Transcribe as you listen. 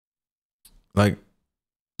Like,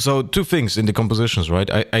 so two things in the compositions, right?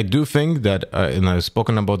 I do think that, and I've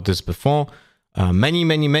spoken about this before,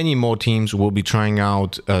 many more teams will be trying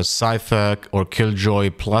out Cypher or Killjoy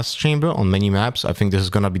plus Chamber on many maps. I think this is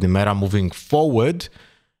going to be the meta moving forward,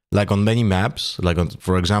 like on many maps, like on,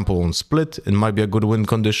 for example, on Split, it might be a good win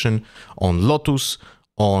condition, on Lotus,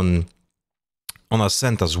 on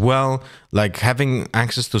Ascent as well. Like having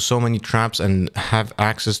access to so many traps and have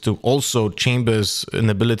access to also Chambers'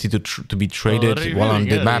 inability to be traded while on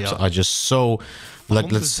the maps are just so,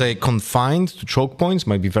 like, let's say, confined to choke points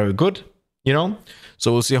might be very good, you know?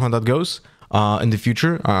 So we'll see how that goes in the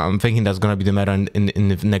future. I'm thinking that's going to be the meta in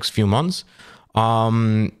the next few months.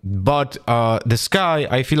 But the Sky,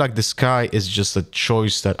 I feel like the Sky is just a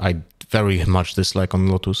choice that I very much dislike on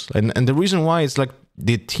Lotus. And the reason why is like,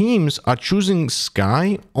 the teams are choosing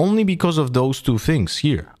Sky only because of those two things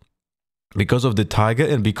here. Because of the Tiger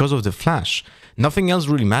and because of the Flash. Nothing else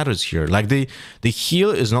really matters here. Like the heal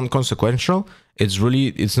is non-consequential.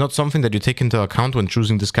 It's not something that you take into account when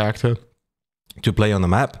choosing this character to play on the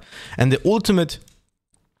map. And the ultimate,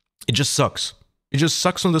 it just sucks. It just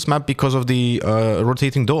sucks on this map because of the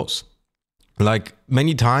rotating doors. Like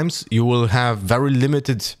many times you will have very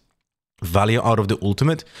limited value out of the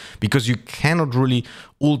ultimate because you cannot really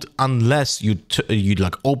ult unless you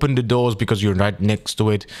like open the doors because you're right next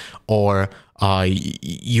to it, or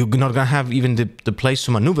you're not gonna have even the place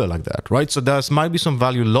to maneuver like that, right? So there might be some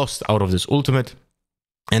value lost out of this ultimate,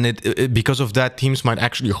 and it because of that teams might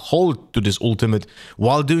actually hold to this ultimate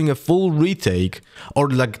while doing a full retake,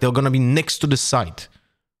 or like they're gonna be next to the site,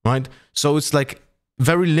 right? So it's like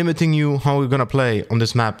very limiting you how you're gonna play on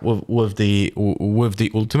this map with the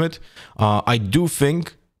ultimate. I do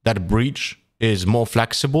think that Breach is more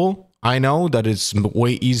flexible. I know that it's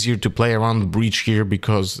way easier to play around Breach here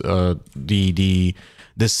because the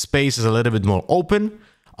space is a little bit more open.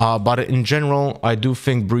 But in general, I do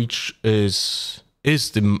think Breach is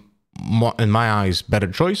the, in my eyes, better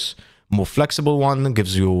choice. More flexible one,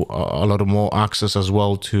 gives you a lot of more access as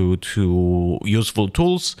well to useful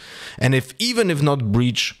tools. And even if not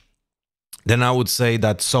Breach, then I would say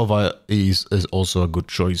that Sova is also a good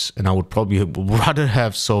choice. And I would probably rather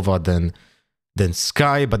have Sova than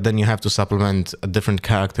Sky, but then you have to supplement a different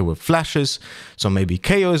character with flashes. So maybe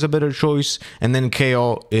KO is a better choice. And then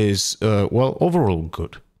KO is, well, overall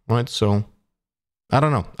good, right? So, I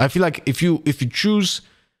don't know. I feel like if you choose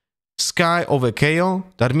Sky over KO,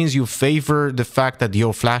 that means you favor the fact that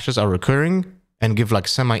your flashes are recurring and give like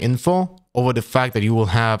semi-info over the fact that you will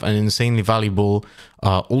have an insanely valuable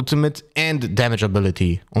ultimate and damage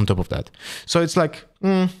ability on top of that. So it's like,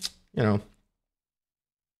 you know,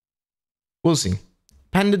 we'll see.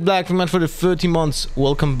 Pandit Black, very much for the 30 months.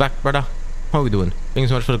 Welcome back, brother. How are we doing? Thanks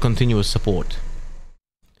so much for the continuous support.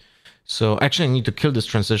 So actually I need to kill this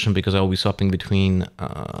transition because I will be swapping between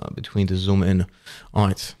the zoom in. All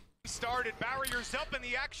right. Started, barriers up and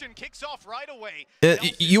the action kicks off right away.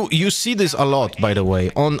 You see this a lot, by the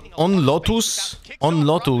way, on Lotus.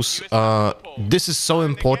 This is so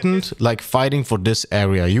important, like fighting for this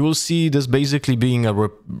area. You will see this basically being a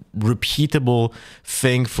repeatable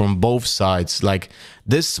thing from both sides. Like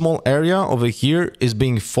this small area over here is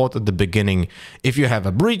being fought at the beginning. If you have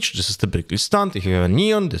a breach, this is typically stunned. If you have a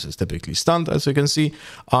neon, this is typically stunned, as you can see.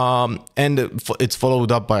 And it's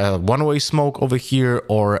followed up by a one-way smoke over here,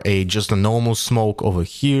 or just a normal smoke over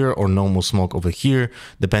here, or normal smoke over here,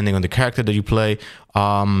 depending on the character that you play.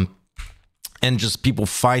 And just people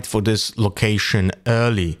fight for this location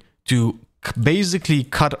early to basically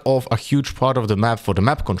cut off a huge part of the map for the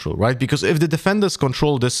map control, right? Because if the defenders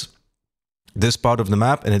control this part of the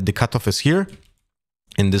map and the cutoff is here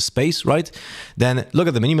in this space, right? Then look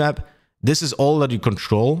at the minimap. This is all that you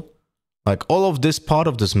control. Like all of this part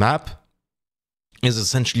of this map is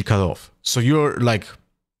essentially cut off. So you're like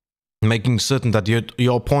making certain that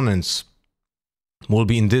your opponents will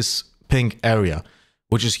be in this pink area,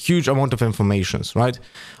 which is huge amount of informations, right?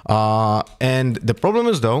 And the problem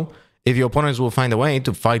is though, if your opponents will find a way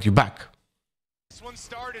to fight you back. This one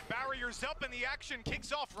started, barriers up and the action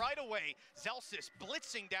kicks off right away. Zelsis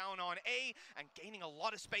blitzing down on A and gaining a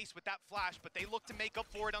lot of space with that flash, but they look to make up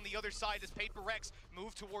for it on the other side as PRX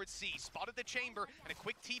move towards C. Spotted the chamber and a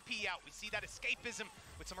quick TP out. We see that escapism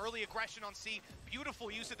with some early aggression on C.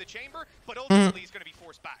 Beautiful use of the chamber, but ultimately he's going to be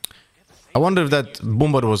forced back. I wonder if that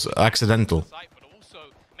boombot was accidental.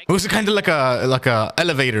 It was kind of like a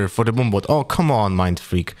elevator for the boombot. Oh, come on, Mind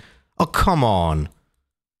Freak. Oh, come on.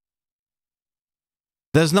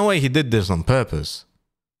 There's no way he did this on purpose.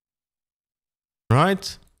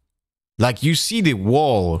 Right? Like, you see the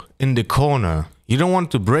wall in the corner. You don't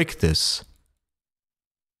want to break this.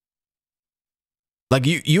 Like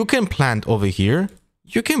you can plant over here.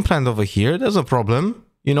 You can plant over here. There's a problem.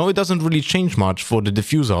 You know, it doesn't really change much for the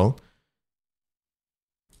diffusal.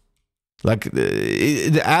 Like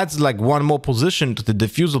it adds like one more position to the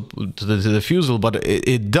diffusal, but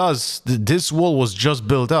it does. This wall was just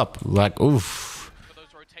built up. Like, oof.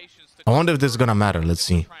 I wonder if this is gonna matter. Let's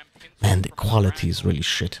see. Man, the quality is really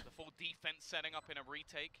shit. Setting up in a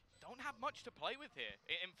retake. Don't have much to play with here.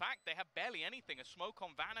 In fact, they have barely anything. A smoke on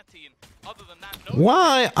Vanity, and other than that, no.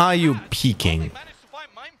 Why are you peeking?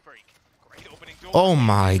 Oh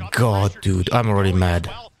my god, dude, I'm already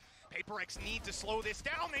mad. PRX need to slow this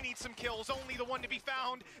down. They need some kills. Only the one to be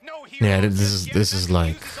found. No heroes. Yeah, this is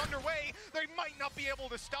like. They might not be able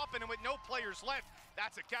to stop it, and with no players left,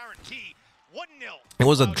 that's a guarantee. 1-0. It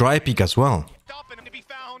was a dry peek as well.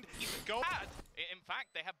 In fact,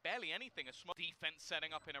 they have barely anything. A smoke defense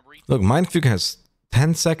setting up in a Look, Mindfugue has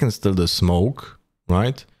 10 seconds till the smoke,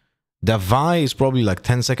 right? The Vi is probably like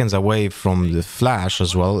 10 seconds away from the flash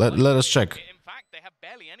as well. Let us check. In fact, they have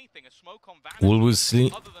barely anything. A smoke on Will we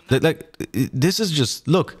see? Like, this is just,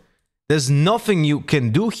 look, there's nothing you can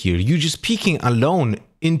do here. You're just peeking alone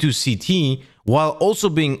into CT while also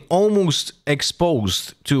being almost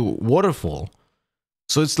exposed to waterfall.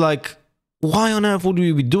 So it's like, why on earth would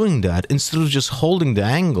we be doing that instead of just holding the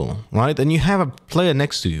angle, right? And you have a player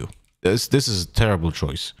next to you. This is a terrible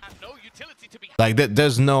choice. Like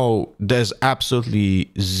there's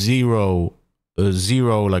absolutely zero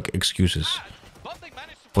like excuses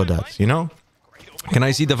for that, you know? Can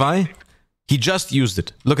I see the Vi? He just used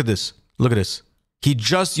it. Look at this. Look at this. He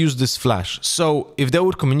just used this flash. So if they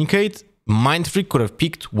would communicate, Mindfreak could have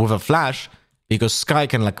peeked with a flash, because Sky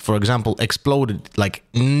can, like, for example, explode it, like,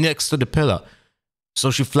 next to the pillar.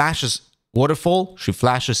 So she flashes waterfall, she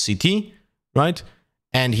flashes CT, right?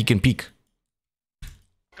 And he can peek.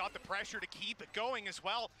 Got the pressure to keep it going as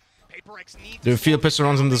well. PRX needs. Do you feel pistol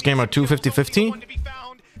rounds in this game are 250-50?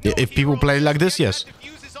 If people play like this, yes.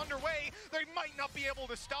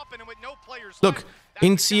 Look,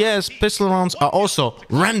 in CS, pistol rounds are also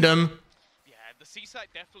random. The C-side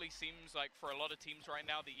definitely seems like, for a lot of teams right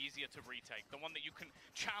now, the easier to retake. The one that you can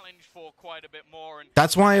challenge for quite a bit more. And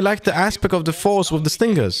that's why I like the aspect of the force with the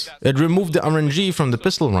stingers. It removed the RNG from the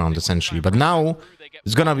pistol round, essentially. But now,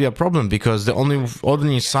 it's gonna be a problem, because the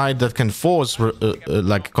only side that can force,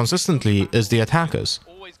 like, consistently is the attackers.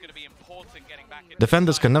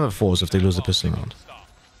 Defenders can never force if they lose the pistol round.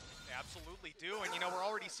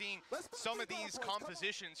 Some of these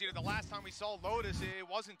compositions, you know, the last time we saw Lotus, it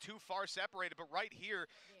wasn't too far separated, but right here,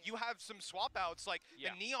 you have some swap outs, like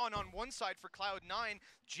the Neon on one side for Cloud9,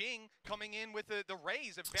 Jing coming in with the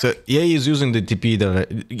Rays. So EA is using the TP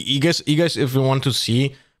that you guys, if you want to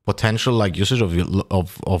see potential like usage of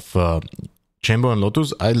Chamber and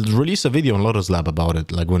Lotus, I'll release a video on Lotus Lab about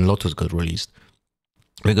it, like when Lotus got released.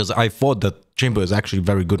 Because I thought that Chamber is actually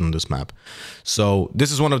very good on this map. So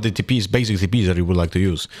this is one of the TPs, basic TPs that you would like to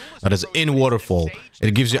use. That is in Waterfall.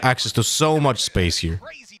 It gives you access to so much space here.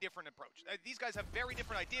 Crazy different approach. These guys have very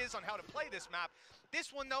different ideas on how to play this map.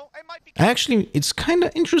 This one though, it might be. Actually, it's kind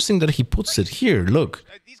of interesting that he puts it here. Look.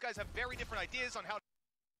 These guys have very different ideas on how.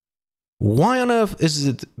 Why on earth is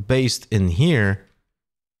it based in here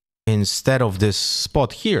instead of this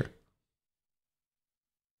spot here?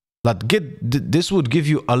 Like, this would give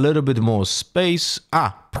you a little bit more space.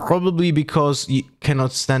 Probably because you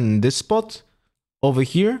cannot stand in this spot over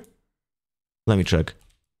here. Let me check.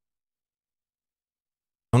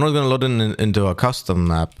 I'm not gonna load it into a custom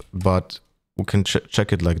map, but we can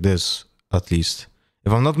check it like this, at least.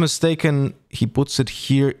 If I'm not mistaken, he puts it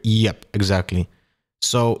here. Yep, exactly.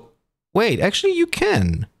 So, wait, actually you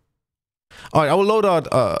can. All right, I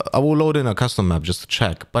will load in a custom map just to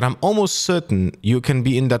check, but I'm almost certain you can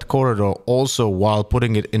be in that corridor also while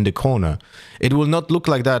putting it in the corner. It will not look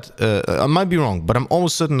like that. I might be wrong, but I'm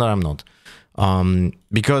almost certain that I'm not.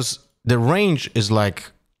 Because the range is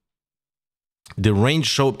like... The range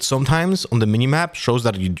showed sometimes on the minimap shows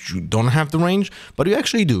that you don't have the range, but you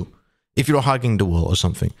actually do. If you're hugging the wall or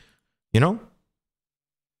something, you know?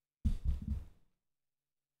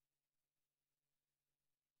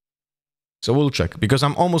 So we'll check, because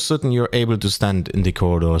I'm almost certain you're able to stand in the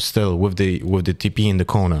corridor still with the TP in the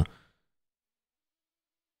corner.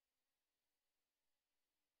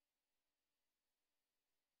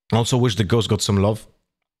 Also wish the Ghost got some love,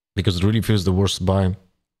 because it really feels the worst buy,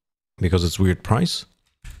 because it's weird price.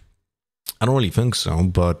 I don't really think so,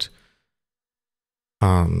 but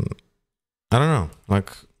I don't know.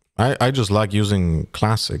 Like, I just like using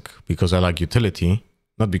Classic because I like utility,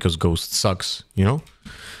 not because Ghost sucks, you know?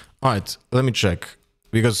 Alright, let me check.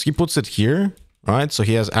 Because he puts it here, right? So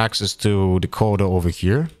he has access to the corridor over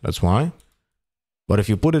here. That's why. But if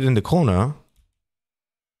you put it in the corner,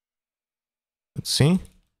 let's see.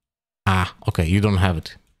 Ah, okay, you don't have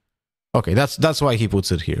it. Okay, that's why he puts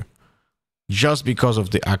it here. Just because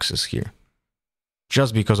of the axis here.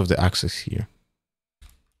 Just because of the axis here.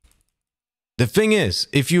 The thing is,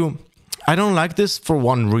 if you... I don't like this for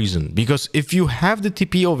one reason. Because if you have the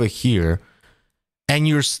TP over here and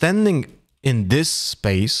you're standing in this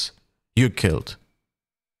space, you're killed.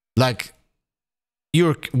 Like,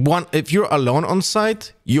 if you're alone on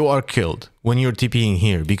site, you are killed when you're TPing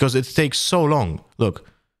here. Because it takes so long. Look.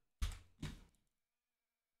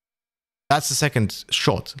 That's the second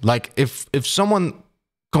shot. Like, if someone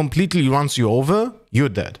completely runs you over, you're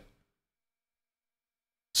dead.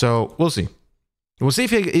 So, we'll see. We'll see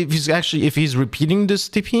if he's repeating this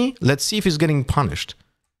TP. Let's see if he's getting punished.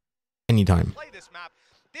 Anytime.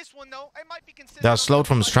 They're slowed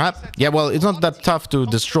from strap. Yeah, well, it's not that tough to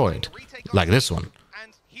destroy it. Like this one.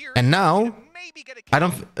 And now, I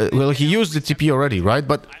don't... well, he used the TP already, right?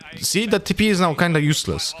 But see, the TP is now kind of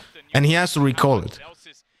useless. And he has to recall it.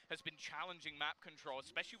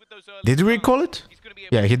 Did he recall it?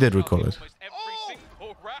 Yeah, he did recall it.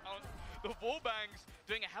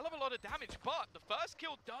 Doing a hell of a lot of damage, but the first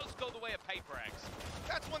kill does go the way of PRX.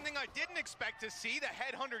 That's one thing I didn't expect to see. The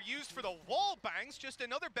headhunter used for the wall bangs, just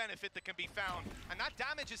another benefit that can be found. And that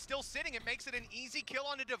damage is still sitting. It makes it an easy kill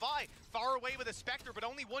on a Divide. Far away with a Spectre, but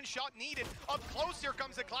only one shot needed. Up close, here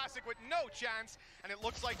comes a Classic with no chance. And it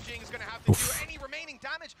looks like Jing's gonna have to do any remaining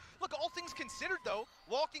damage. Look, all things considered though,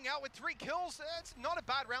 walking out with 3 kills, that's not a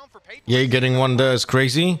bad round for PRX. Yeah, getting one there is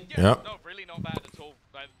crazy. Yeah. No, really not bad at all.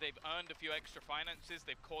 They've earned a few extra finances,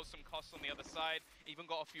 they've caused some costs on the other side, even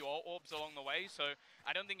got a few orbs along the way, so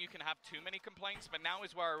I don't think you can have too many complaints, but now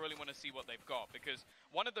is where I really want to see what they've got, because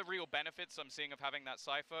one of the real benefits I'm seeing of having that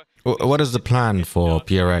Cypher... What is the plan for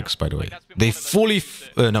PRX, by the way? They fully...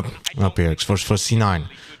 no, not PRX, for C9.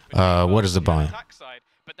 What is the buy?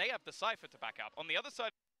 But they have the Cypher to back up. On the other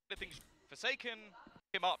side, I think Forsaken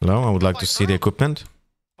him up. Hello, I would like to see the equipment.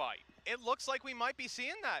 It looks like we might be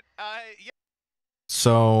seeing that. Yeah.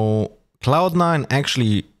 So, Cloud9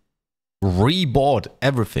 actually rebought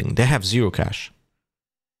everything. They have 0 cash.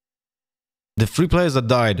 The 3 players that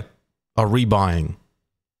died are rebuying.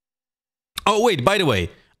 Oh, wait, by the way,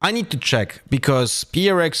 I need to check because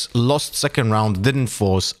PRX lost second round, didn't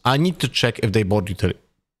force. I need to check if they bought utility.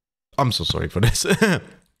 I'm so sorry for this.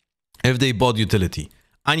 If they bought utility.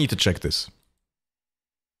 I need to check this.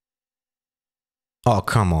 Oh,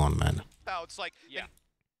 come on, man. It's like, yeah.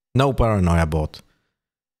 No paranoia bot.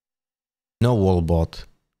 No wall bot.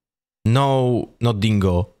 No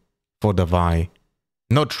dingo for the Vi.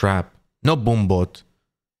 No trap. No boom bot.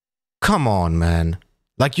 Come on, man.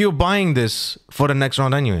 Like, you're buying this for the next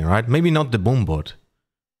round anyway, right? Maybe not the boom bot.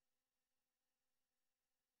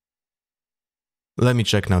 Let me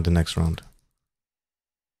check now the next round.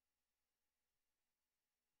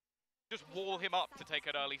 Just wall him up to take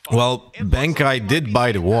an early fight. Well, Bankai did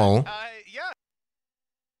buy the wall.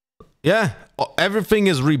 Yeah, everything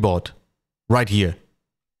is rebought. Right here.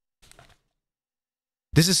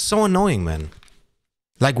 This is so annoying, man.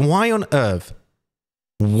 Like, why on earth?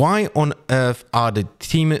 Why on earth are the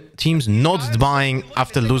teams not buying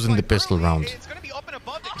after losing the pistol round?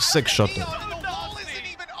 6 shot. The wall isn't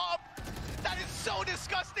even up. That is so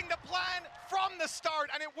disgusting to plan from the start,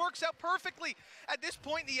 and it works out perfectly. At this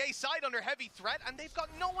point, the A side under heavy threat, and they've got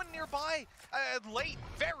no one nearby. Late,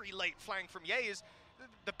 very late flank from Ye is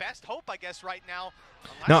the best hope, I guess, right now.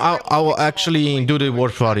 No, I will actually do the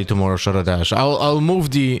watch party tomorrow, LotharHS. I'll move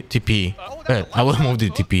the TP. I will move the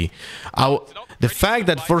TP. The fact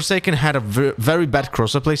that Forsaken had a very bad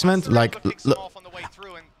crosser placement, like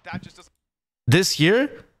this year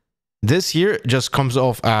just comes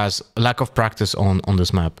off as lack of practice on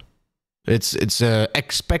this map. It's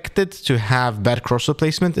expected to have bad crosser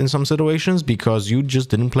placement in some situations because you just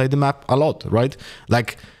didn't play the map a lot, right?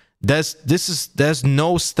 Like, there's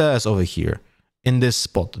no stairs over here in this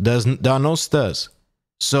spot. There are no stairs.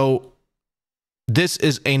 So this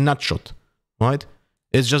is a nut shot, right?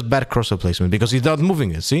 It's just bad crosser placement because he's not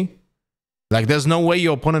moving it, see? Like, there's no way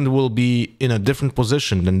your opponent will be in a different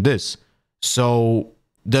position than this. So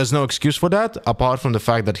there's no excuse for that, apart from the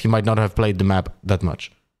fact that he might not have played the map that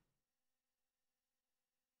much.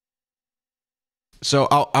 So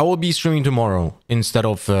I will be streaming tomorrow instead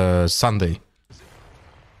of Sunday.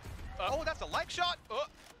 Oh, that's a leg shot.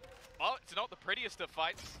 Well, it's not the prettiest of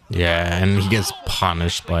fights. Yeah, and he gets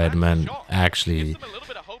punished by it, man. Actually,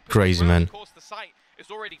 crazy, man.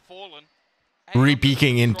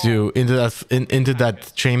 Re-peeking into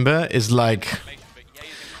that chamber is like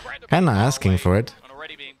kind of asking for it. And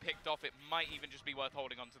already being picked off, it might even just be worth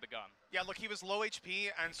holding onto the gun. Yeah, look, he was low HP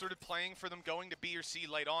and sort of playing for them going to B or C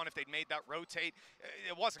late on. If they'd made that rotate,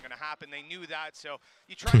 it wasn't going to happen. They knew that. So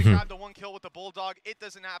you try to grab the one kill with the Bulldog. It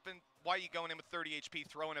doesn't happen. Why are you going in with 30 HP,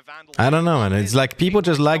 throwing a Vandal? I don't know, man. It's like people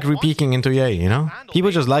just like repeaking into Ye, you know?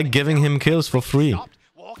 People just like giving him kills for free.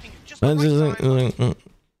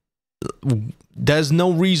 There's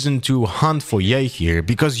no reason to hunt for Ye here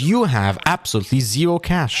because you have absolutely zero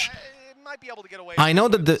cash. I know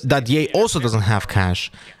that Ye also doesn't have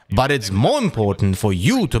cash, but it's more important for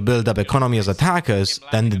you to build up economy as attackers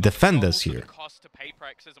than the defenders here. Cost to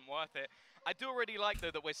PRX isn't worth it. I do already like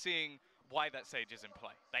though that we're seeing why that Sage is in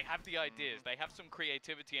play. They have the ideas, they have some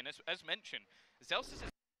creativity, and as mentioned, Zelsis is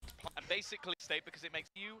basically state because it makes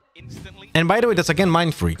you instantly. And by the way, that's again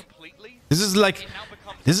Mind Freak. This is like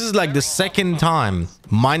the second time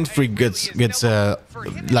Mind Freak gets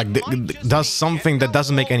does something that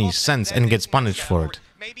doesn't make any sense and gets punished for it.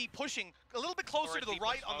 Maybe pushing a little bit closer to the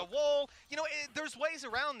right on the wall. You know, there's ways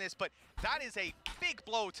around this, but that is a big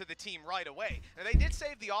blow to the team right away. Now, they did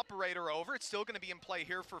save the operator over. It's still going to be in play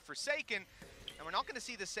here for Forsaken, and we're not going to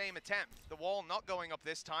see the same attempt. The wall not going up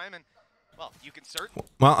this time, and well, you can certainly.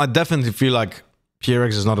 Well, I definitely feel like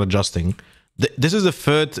PRX is not adjusting. This is the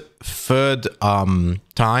third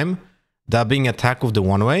time they're being attacked with the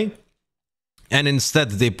one-way, and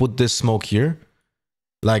instead they put this smoke here.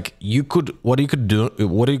 Like what you could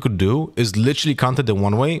do is literally counter the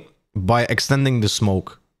one-way by extending the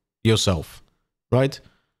smoke yourself, right?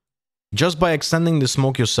 Just by extending the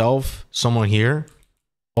smoke yourself, somewhere here,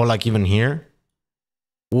 or like even here,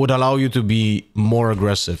 would allow you to be more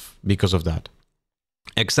aggressive because of that.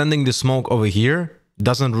 Extending the smoke over here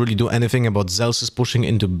doesn't really do anything about Zelsis pushing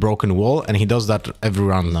into broken wall, and he does that every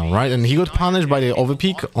round now, right? And he got punished by the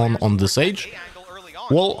overpeak on the Sage.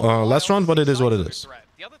 Well, last round, but it is what it is.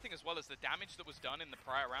 The other thing as well is the damage that was done in the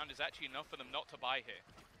prior round is actually enough for them not to buy here.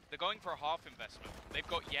 They're going for a half investment. They've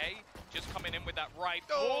got Ye just coming in with that right.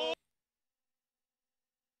 Oh.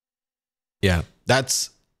 Yeah,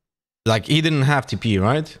 that's like he didn't have TP,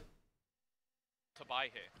 right? To buy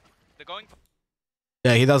here. They're going for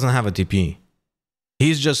yeah, he doesn't have a TP.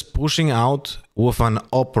 He's just pushing out with an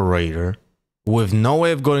operator with no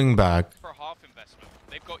way of going back. For a half investment.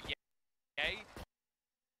 They've got Ye.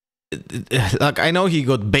 Like, I know he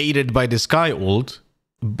got baited by the Sky ult,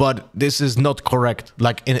 but this is not correct.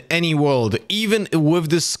 Like, in any world, even with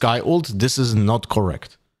this Sky ult, this is not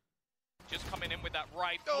correct. Just coming in with that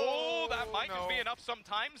right. Oh, that might just be enough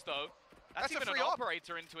sometimes, though. That's even an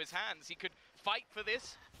operator into his hands. He could fight for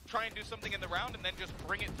this, try and do something in the round, and then just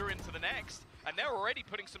bring it through into the next. And they're already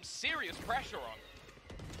putting some serious pressure on.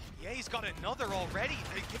 Yeah, he's got another already.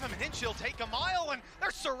 They give him an inch, he'll take a mile, and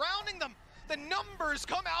they're surrounding them. The numbers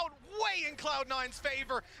come out way in Cloud9's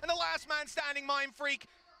favor, and the last man standing, Mind Freak,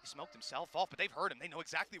 he smoked himself off, but they've heard him. They know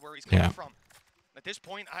exactly where he's coming from. At this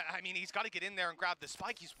point, I mean, he's got to get in there and grab the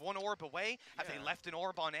spike. He's one orb away. Have they left an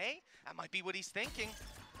orb on A? That might be what he's thinking.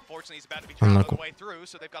 Unfortunately, he's about to be traveling the way through,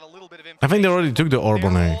 so they've got a little bit of information. I think they already took the orb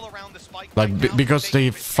on A. Like, because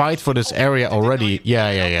they fight for this area already.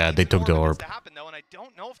 Yeah, they took the orb.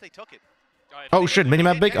 Oh shit,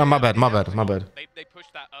 minimap big? Oh, my bad. They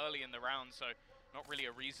pushed that early in the round, so not really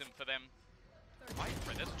a reason for them.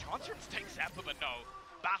 There's a chance to take Zappa, but no.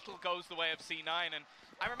 Battle goes the way of C9, and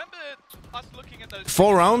I remember us looking at those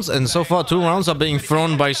 4 rounds, and so far 2 rounds are being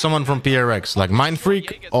thrown by someone from PRX, like Mind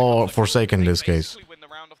Freak or Forsaken in this case.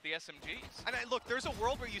 And look, there's a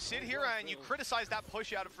world where you sit here and you criticize that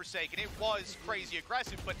push out of Forsaken. It was crazy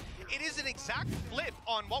aggressive, but it is an exact flip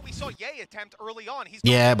on what we saw Ye attempt early on.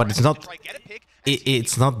 Yeah, but it's not.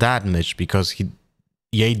 It's not that much because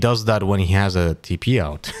Ye does that when he has a TP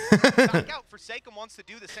out. Back out. Forsaken wants to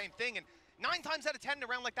do the same thing, and 9 times out of 10 in a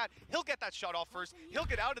round like that, he'll get that shot off first. He'll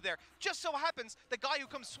get out of there. Just so happens the guy who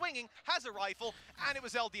comes swinging has a rifle, and it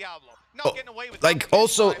was El Diablo. Not getting away with like,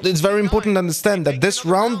 also, it's very important to understand that this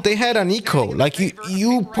round they had an eco. Like,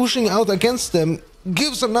 you pushing out against them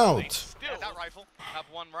gives an out. That rifle. Have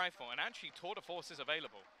one rifle, and actually Tour de Force is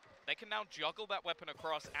available. They can now juggle that weapon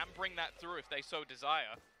across and bring that through if they so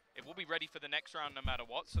desire. It will be ready for the next round no matter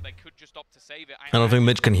what, so they could just opt to save it. I don't think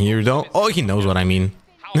Mitch can hear you though. Oh, he knows what I mean.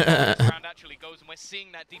 How this round actually goes, and we're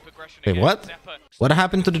seeing that deep aggression Wait, again. what? What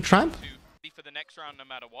happened to the trap? For the next round no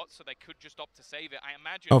matter what, so they could just opt to save it. I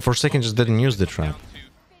imagine. Oh, Forsaken just didn't use the trap.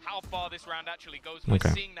 How far this round actually goes, we're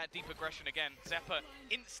seeing that deep aggression again. Zephyr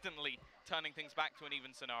instantly turning things back to an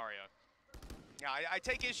even scenario. Yeah, I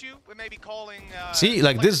take issue with maybe calling... See,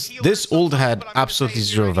 like this ult had absolutely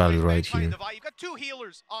zero value right here. You've got 2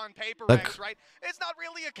 healers on PRX, Like, right? It's not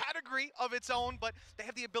really a category of its own, but they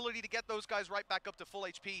have the ability to get those guys right back up to full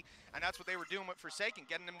HP, and that's what they were doing with Forsaken,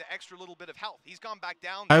 getting them to extra little bit of health. He's gone back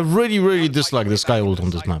down. I really dislike the Sky ult on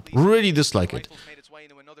this map. Really dislike it. Made its way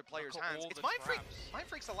into another player's hands. It's Mindfreak.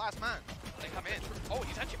 Mindfreak's the last man. They come in. Oh,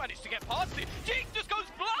 he's actually managed to get past it. Jing just goes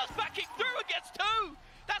blast backing through and gets 2.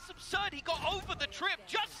 That's absurd. He got over the trip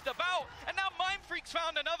just about, and now Mindfreak's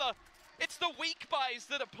found another. It's the weak buys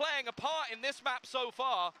that are playing a part in this map so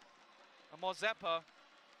far. And Mozepa,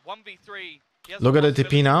 1v3. Look at the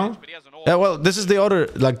TP now. Yeah, well, this is the other,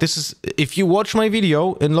 like, this is, if you watch my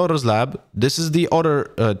video in Lotus Lab, this is the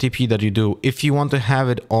other TP that you do if you want to have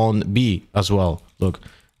it on B as well. Look,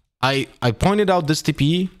 I pointed out this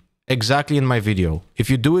TP exactly in my video.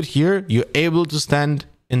 If you do it here, you're able to stand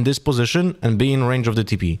in this position and be in range of the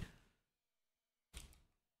TP.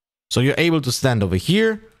 So you're able to stand over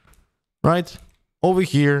here, right? Over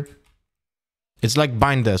here. It's like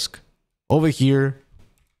bind desk. Over here.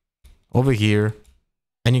 Over here.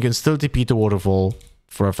 And you can still TP to waterfall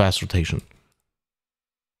for a fast rotation.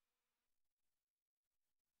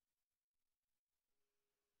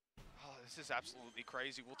 Oh, this is absolutely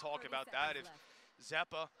crazy. We'll talk about that if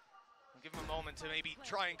Zeppa, we'll give him a moment to maybe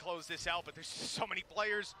try and close this out, but there's just so many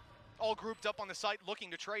players all grouped up on the site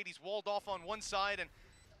looking to trade. He's walled off on one side and,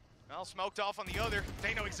 well, smoked off on the other.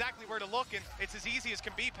 They know exactly where to look, and it's as easy as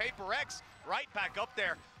can be. PRX right back up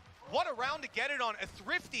there. What a round to get it on, a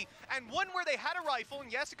thrifty, and one where they had a rifle, and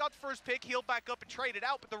yes, it got the first pick, healed back up and traded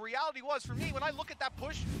out, but the reality was, for me, when I look at that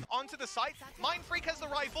push onto the site, Mindfreak has the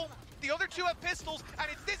rifle, the other 2 have pistols, and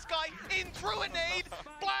it's this guy in through a nade,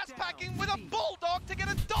 blast packing with a bulldog to get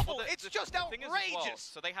a double. Well, it's just outrageous. Well,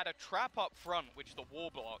 so they had a trap up front, which the wall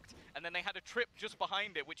blocked, and then they had a trip just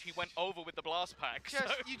behind it, which he went over with the blast pack. Just,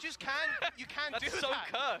 so you just can't, you can't do that's so that.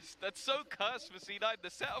 cursed. That's so cursed for C9. The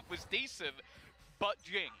setup was decent, but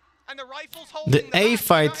Jing. And the rifles The A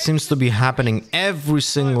fight seems to be happening every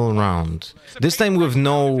single round. This time with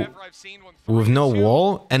no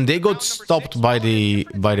wall, and they got stopped by the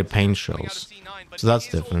paint shells. So that's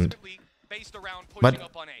different. But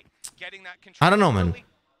I don't know, man.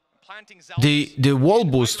 The wall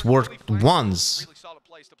boost worked once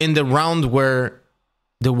in the round where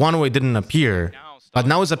the one-way didn't appear, but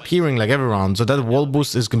now it's appearing like every round, so that wall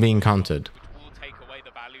boost is being counted.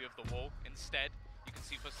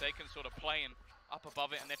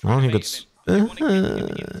 Oh, he got...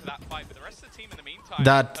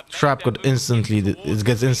 that trap got instantly... It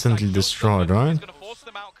gets instantly destroyed, right?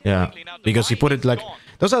 Yeah, because he put it like...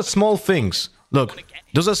 Those are small things. Look,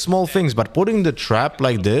 those are small things, but putting the trap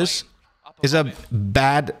like this is a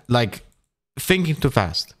bad, like, thinking too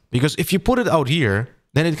fast. Because if you put it out here,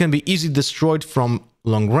 then it can be easily destroyed from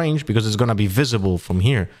long range because it's gonna be visible from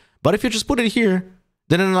here. But if you just put it here,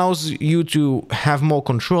 then it allows you to have more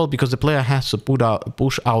control because the player has to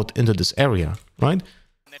push out into this area, right?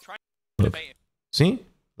 Look. See?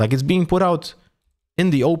 Like it's being put out in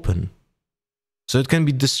the open. So it can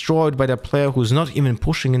be destroyed by the player who's not even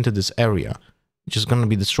pushing into this area. It's just gonna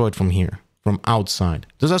be destroyed from here, from outside.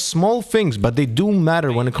 Those are small things, but they do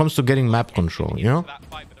matter when it comes to getting map control, you know?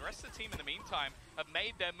 The rest of the team in the meantime have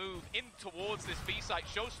made their move in towards this B site.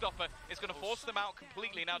 Showstopper is gonna force them out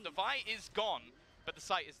completely. Now Devi is gone, but the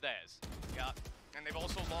site is theirs. Yeah, and they've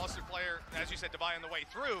also lost their player, as you said, Devi on the way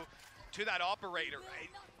through to that operator, right?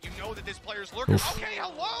 You know that this player's lurking. Okay,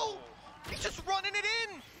 hello! He's just running it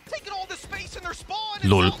in! Taking all the space in their spawn!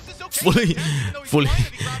 Lol.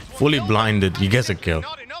 Fully blinded. He gets a kill.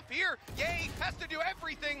 Not enough here. Yay has to do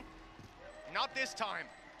everything. Not this time.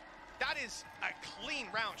 That is a clean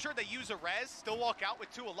round. Sure, they use a res, still walk out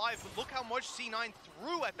with 2 alive, but look how much C9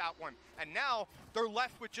 threw at that one. And now they're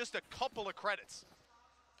left with just a couple of credits.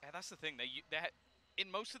 Yeah, that's the thing. In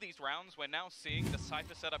most of these rounds, we're now seeing the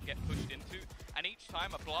Cypher setup get pushed into, and each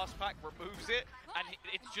time a blast pack removes it, and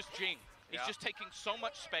it's just Jing. He's just taking so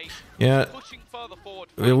much space, pushing further forward.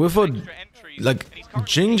 With like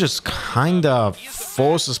Jing just kinda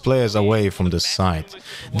forces players away from the site.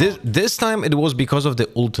 This time it was because of the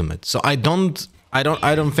ultimate. So I don't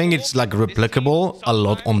think it's like replicable a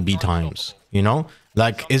lot on B times. You know,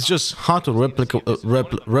 like it's just hard to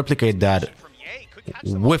replicate that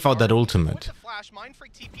without that ultimate.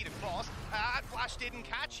 Flash didn't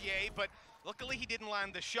catch Ye, but luckily he didn't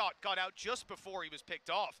land the shot. Got out just before he was picked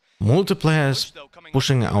off. Multiplayers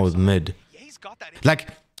pushing out mid. Like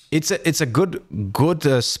it's a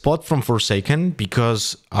good spot from Forsaken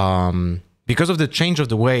because of the change of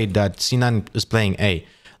the way that C9 is playing A.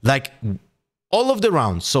 Like all of the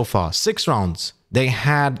rounds so far, 6 rounds, they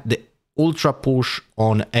had the ultra push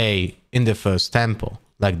on A in the first tempo.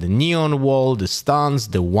 like the neon wall, the stuns,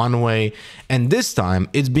 the one-way, and this time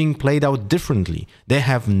it's being played out differently. They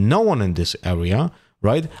have no one in this area,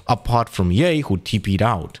 right, apart from Ye, who TP'd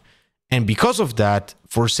out. And because of that,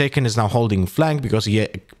 Forsaken is now holding flank because he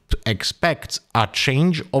expects a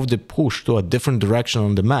change of the push to a different direction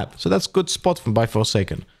on the map. So that's good spot by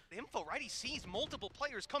Forsaken. The info, right? He sees multiple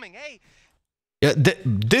players coming A. Yeah,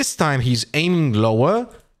 this time he's aiming lower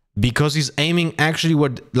because he's aiming actually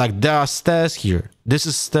where, like, there are stairs here. This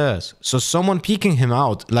is stairs. So someone peeking him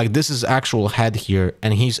out, like this is actual head here,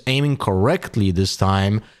 and he's aiming correctly this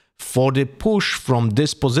time for the push from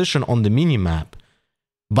this position on the minimap.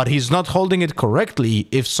 But he's not holding it correctly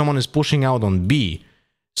if someone is pushing out on B.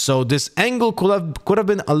 So this angle could have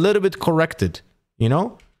been a little bit corrected, you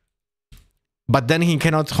know? But then he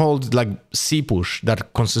cannot hold like C push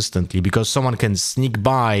that consistently because someone can sneak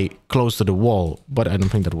by close to the wall. But I don't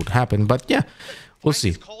think that would happen. But yeah, we'll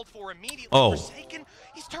see. Oh.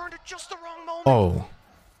 Oh.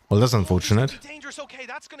 Well, that's unfortunate.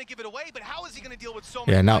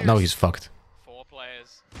 Yeah, now he's fucked.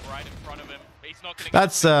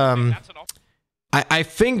 That's I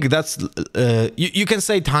think that's you can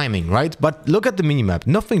say timing, right? But look at the minimap.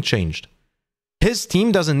 Nothing changed. His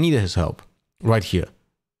team doesn't need his help. Right here.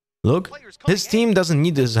 Look, his team doesn't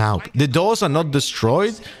need his help. The doors are not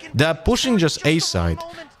destroyed. They're pushing just A side.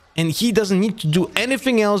 And he doesn't need to do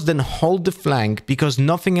anything else than hold the flank because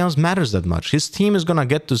nothing else matters that much. His team is gonna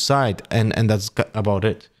get to side and that's about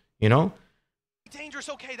it, you know? Dangerous,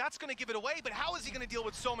 okay, that's gonna give it away, but how is he gonna deal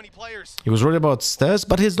with so many players? He was worried about stairs,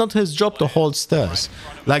 but it's not his job to hold stairs.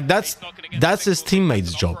 Like that's his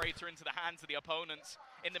teammate's job.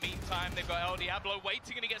 In the meantime, they've got El Diablo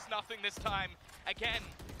waiting and he gets nothing this time. Again,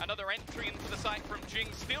 another entry into the site from Jing.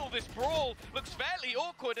 Still, this brawl looks fairly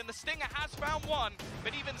awkward and the Stinger has found one.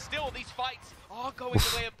 But even still, these fights are going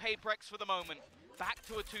the way of PRX for the moment. Back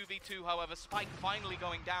to a 2v2, however, Spike finally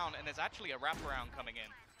going down and there's actually a wraparound coming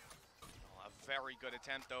in. A very good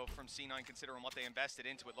attempt, though, from C9 considering what they invested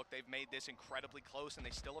into it. Look, they've made this incredibly close and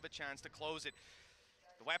they still have a chance to close it.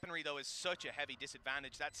 The weaponry, though, is such a heavy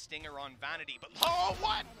disadvantage. That Stinger on Vanity, but oh,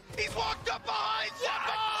 what? He's walked up behind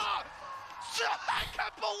Saba! I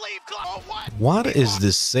can't believe what is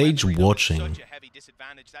this Sage watching?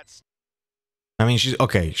 I mean, she's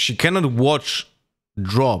okay. She cannot watch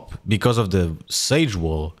drop because of the Sage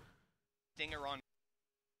wall.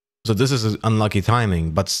 So this is unlucky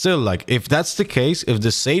timing, but still, like, if that's the case, if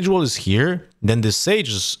the Sage wall is here, then the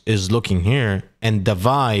Sage is looking here, and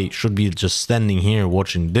Davai should be just standing here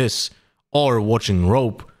watching this, or watching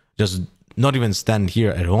Rope, just not even stand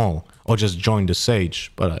here at all, or just join the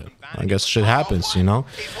Sage. But I guess shit happens, you know?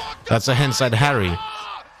 That's a hindsight Harry.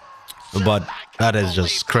 But that is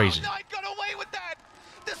just crazy.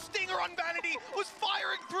 The Stinger on Vanity was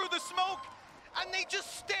firing through the smoke, and they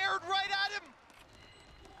just stared right at him.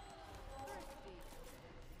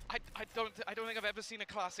 I don't think I've ever seen a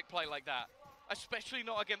classic play like that, especially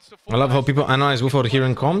not against a. I love how people analyze without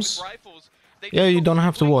hearing comms. Yeah, you don't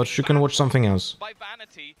have to watch. You can watch something else. By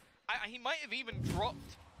Vanity, he might have even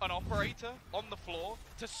dropped an operator on the floor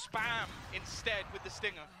to spam instead with the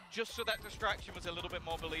Stinger, just so that distraction was a little bit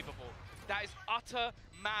more believable. That is utter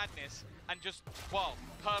madness and just, well,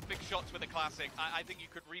 perfect shots with a classic. I think you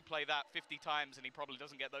could replay that 50 times and he probably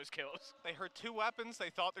doesn't get those kills. They heard two weapons, they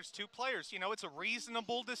thought there's two players. You know, it's a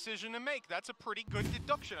reasonable decision to make. That's a pretty good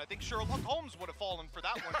deduction. I think Sherlock Holmes would have fallen for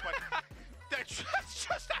that one, but that's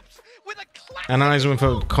just with a classic. Analyze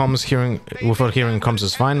without comms hearing comms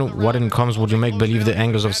is fine. What in comms would you make believe the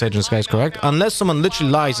angles of Sage and Sky is correct? Unless someone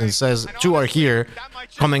literally lies and says two are here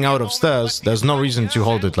coming out of stairs, there's no reason to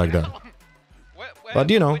hold it like that. But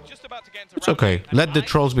you know, it's okay. Let the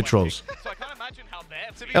trolls be trolls.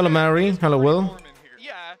 Hello Mary, hello Will.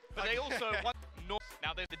 Yeah, but they also want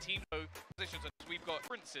now there's the team positions and we've got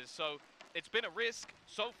differences, so it's been a risk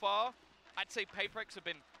so far. I'd say PRX have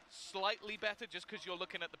been slightly better just because you're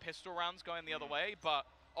looking at the pistol rounds going the other way, but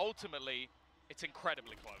ultimately it's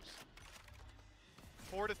incredibly close.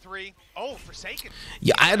 4-3. Oh, Forsaken.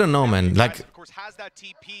 Yeah, I don't know, man. Like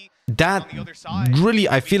that really,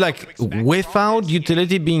 I feel like without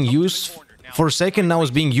utility being used, Forsaken now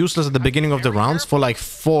is being useless at the beginning of the rounds for like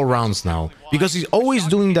 4 rounds now, because he's always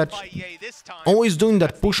doing that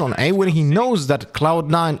push on A when he knows that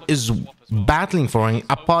Cloud9 is battling for him,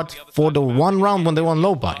 apart for the one round when they won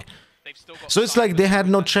low buy. So it's like they had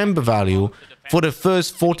no chamber value for the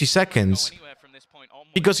first 40 seconds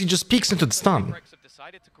because he just peeks into the stun.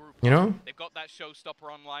 You know? They've got that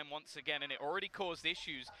showstopper online once again, and it already caused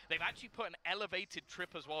issues. They've actually put an elevated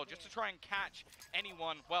trip as well, just to try and catch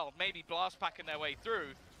anyone, well, maybe blast packing their way through.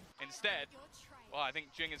 Instead, well, I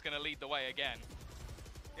think Jing is going to lead the way again.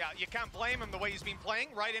 Yeah, you can't blame him the way he's been playing.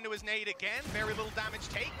 Right into his nade again. Very little damage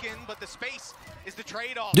taken, but the space is the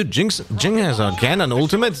trade-off. Dude, Jing has again an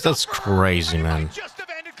ultimate? That's crazy, man. Just have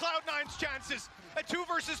ended Cloud9's chances. A 2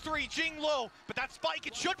 versus 3, Jing low, but that spike,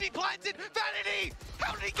 it should be planted. Vanity!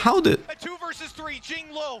 How did a 2 versus 3, Jing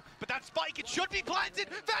low, but that spike, it should be planted.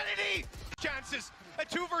 Vanity! Chances. A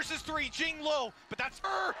 2 versus 3, Jing low, but that's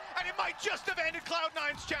and it might just have ended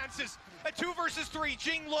Cloud9's chances. A 2 versus 3,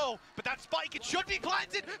 Jing low, but that spike, it should be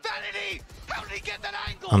planted. Vanity! How did he get that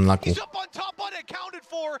angle? Unlucky. He's up on top, unaccounted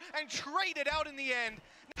for, and traded out in the end.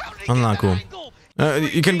 Unlucky.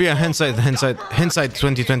 You can be a hindsight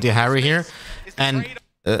 2020 Harry here, and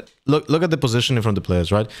look at the positioning from the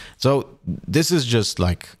players, right? So this is just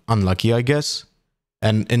like unlucky, I guess.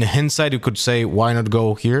 And in hindsight, you could say, why not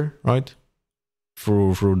go here, right?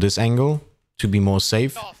 Through this angle to be more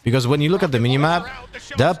safe. Because when you look at the minimap,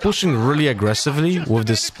 they're pushing really aggressively with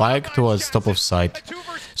this spike towards top of site.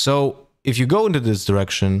 So if you go into this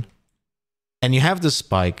direction and you have the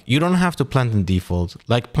spike, you don't have to plant in default.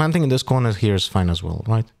 Like planting in this corner here is fine as well,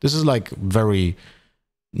 right? This is like very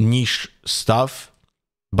niche stuff,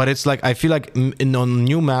 but it's like, I feel like on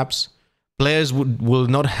new maps, players will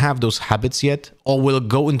not have those habits yet, or will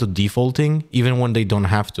go into defaulting even when they don't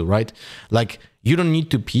have to, right? Like you don't need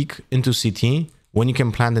to peek into CT when you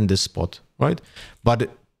can plant in this spot, right? But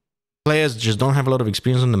players just don't have a lot of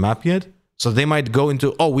experience on the map yet, so they might go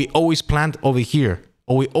into, oh, we always plant over here,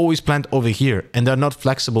 or we always plant over here, and they're not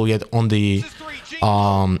flexible yet on the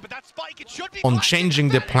on changing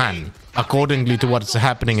the plan accordingly to what's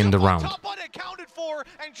happening in the round.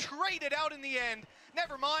 And traded out in the end.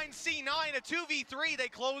 Never mind C9, a 2v3, they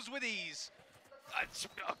close with ease.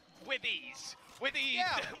 With ease. With ease.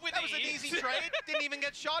 Yeah, with that was an easy trade. Didn't even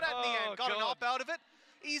get shot at in the end. Got an op out of it.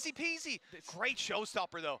 Easy peasy. Great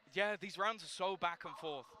showstopper though. Yeah, these rounds are so back and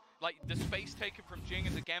forth. Like the space taken from Jing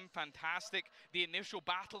is again fantastic. The initial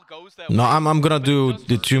battle goes there. No, I'm gonna do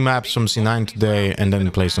the 2 maps from C9 today and then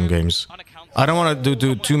play some games. I don't want to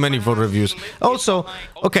do too many VoD reviews. Also,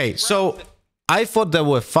 okay, so I thought they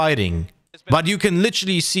were fighting, but you can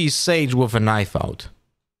literally see Sage with a knife out,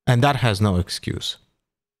 and that has no excuse.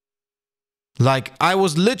 Like I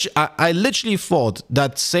literally thought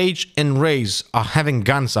that Sage and Raze are having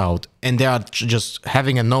guns out and they are just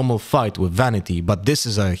having a normal fight with Vanity, but this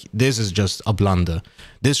is just a blunder.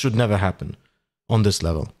 This should never happen on this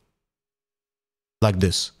level. Like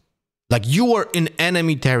this. Like you are in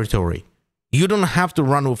enemy territory. You don't have to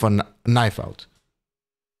run with a knife out.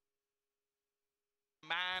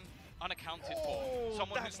 Man unaccounted for.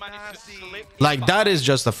 Someone who's managed to slip. Like that is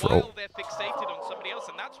just a throw. While they're fixated on somebody else,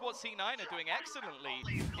 and that's what C9 are doing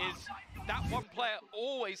excellently, is that one player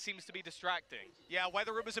always seems to be distracting. Yeah,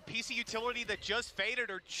 whether it was a PC utility that just faded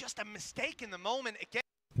or just a mistake in the moment, again.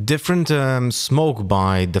 Different smoke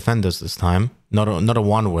by defenders this time, not a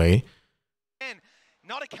one-way.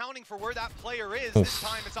 Not accounting for where that player is. This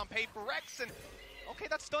time it's on PRX, and okay,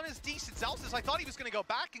 that stun is decent. Zelsis, I thought he was going to go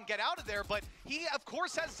back and get out of there, but he of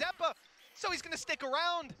course has Zeppa, so he's going to stick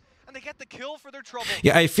around. And they get the kill for their trouble.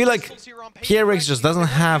 Yeah, I feel like PRX just doesn't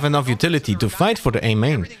have enough utility to fight for the A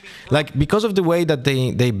main. Like, because of the way that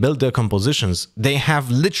they build their compositions, they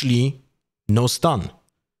have literally no stun.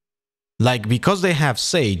 Like, because they have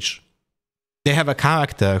Sage, they have a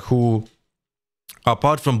character who,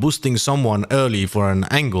 apart from boosting someone early for an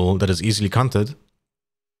angle that is easily countered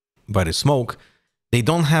by the smoke, they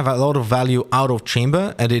don't have a lot of value out of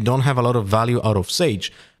Chamber, and they don't have a lot of value out of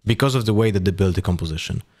Sage because of the way that they build the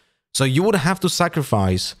composition. So you would have to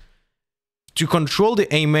sacrifice to control the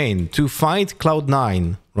A main, to fight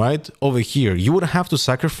Cloud9, right, over here. You would have to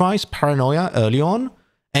sacrifice Paranoia early on,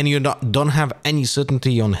 and you don't have any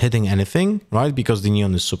certainty on hitting anything, right, because the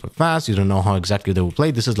Neon is super fast. You don't know how exactly they will play.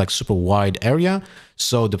 This is like super wide area,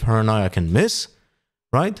 so the Paranoia can miss,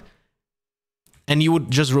 right? And you would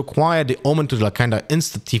just require the Omen to like kind of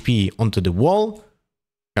insta TP onto the wall,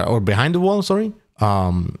 or behind the wall, sorry,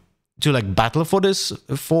 to like battle for this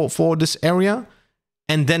for this area,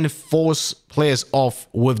 and then force players off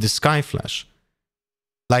with the Sky Flash.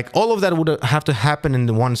 Like all of that would have to happen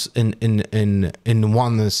in one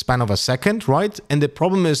span of a second, right? And the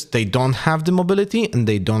problem is they don't have the mobility and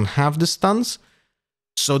they don't have the stuns.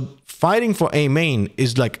 So fighting for A main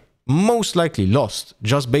is like most likely lost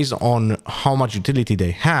just based on how much utility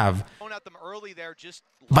they have.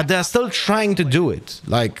 But they're still trying to do it.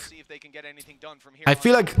 Like, I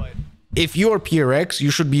feel like if you're PRX, you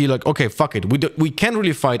should be like, okay, fuck it. We can't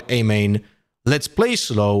really fight A main. Let's play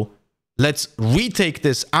slow. Let's retake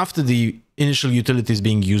this after the initial utility is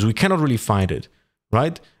being used. We cannot really fight it,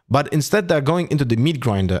 right? But instead, they're going into the meat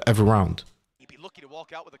grinder every round. lucky to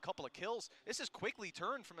walk out with a couple of kills. This has quickly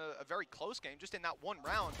turned from a very close game, just in that one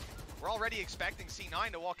round. We're already expecting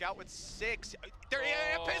C9 to walk out with 6. They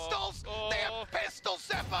have pistols! They have pistols,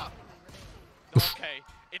 Seppa! Okay,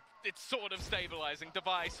 it's sort of stabilizing.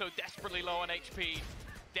 Device so desperately low on HP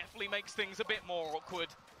definitely makes things a bit more awkward.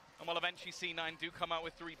 And we'll eventually C9 do come out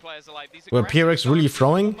with 3 players alive. Were PRX really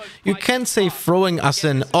throwing? You can't say throwing as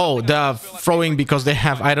in, oh, they're throwing because they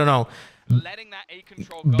have, I don't know,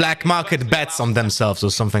 black market bets on themselves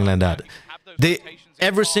or something like that.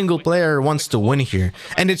 Every single player wants to win here.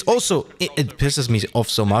 And it's also, it pisses me off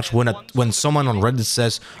so much when someone on Reddit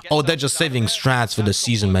says, oh, they're just saving strats for the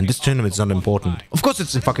season, man. This tournament's not important. Of course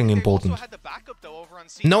it's fucking important.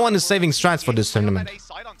 No one is saving strats for this tournament.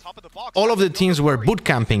 All of the teams were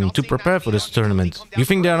bootcamping to prepare for this tournament. You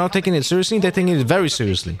think they are not taking it seriously? They're taking it very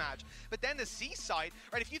seriously. But then the C side,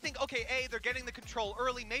 right, if you think, okay, A, they're getting the control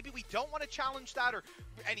early, maybe we don't want to challenge that or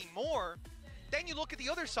anymore, then you look at the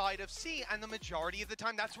other side of C, and the majority of the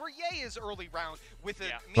time, that's where Ye is early round. With a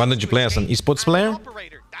why don't you play as an esports player?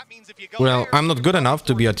 Well, I'm not good enough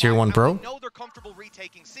to be a tier 1 pro. No, they're comfortable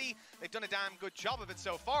retaking C. They've done a damn good job of it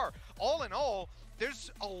so far. All in all, there's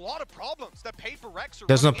a lot of problems. The PRX.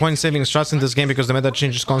 There's no point saving strats in this game because the meta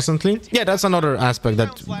changes constantly. Yeah, that's another aspect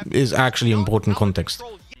that is actually important context.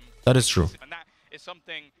 That is true. And that is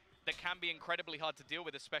something that can be incredibly hard to deal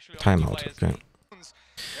with, especially on timeout, okay.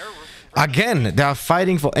 Again, they are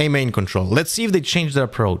fighting for A main control. Let's see if they change their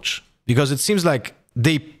approach. Because it seems like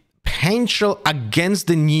they paintshell against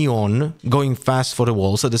the neon going fast for the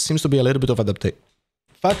wall. So there seems to be a little bit of adaptation.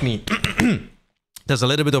 Fuck me. There's a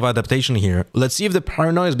little bit of adaptation here. Let's see if the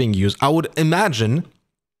paranoia is being used. I would imagine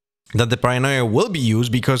that the paranoia will be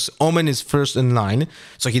used because Omen is first in line.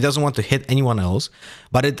 So he doesn't want to hit anyone else.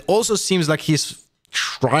 But it also seems like he's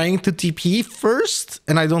trying to TP first,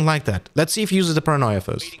 and I don't like that. Let's see if he uses the paranoia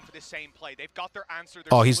first.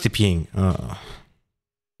 Oh, he's TPing.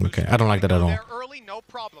 Okay, I don't like that at all.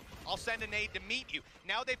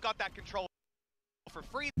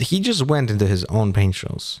 He just went into his own paint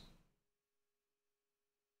shells.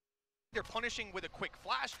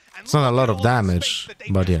 It's not a lot of damage,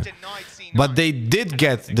 but yeah. But they did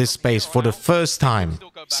get this space for the first time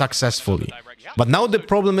successfully. But now the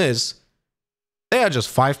problem is, there are just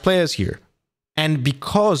 5 players here. And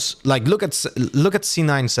because, like, look at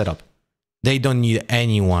C9 setup. They don't need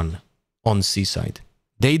anyone on C side.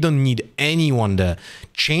 They don't need anyone there.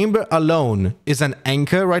 Chamber alone is an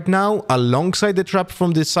anchor right now alongside the trap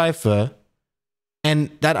from the Cypher. And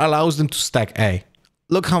that allows them to stack A.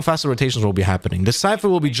 Look how fast the rotations will be happening. The Cypher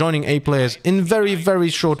will be joining A players in very, very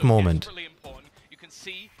short moment.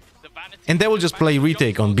 And they will just play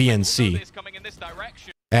retake on B and C.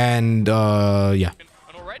 And, yeah.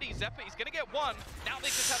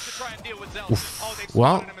 Oof.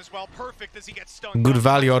 Well, good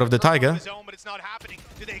value out of the Tiger. But it's not happening.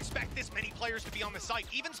 Do they expect this many players to be on the site?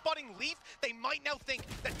 Even spotting Leaf, they might now think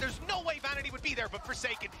that there's no way Vanity would be there, but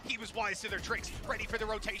Forsaken, he was wise to their tricks, ready for the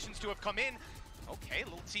rotations to have come in. Okay, a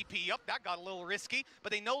little TP up, that got a little risky,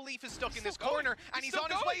 but they know Leaf is stuck in this corner, and he's on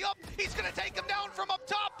his way up. He's gonna take him down from up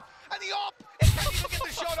top, and the op, he can't even get the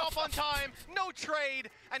shot off on time. No trade,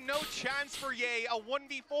 and no chance for Ye. A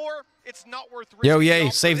 1v4, it's not worth risking. Yo, Ye,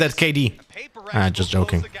 save that KD. Just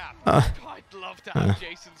joking. I'd love to have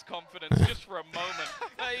Jason's confidence just for a moment.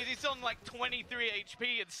 He's on like 23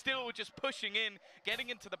 HP and still just pushing in, getting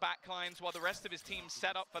into the back lines while the rest of his team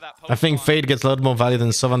set up for that post. I think Fade gets a lot more value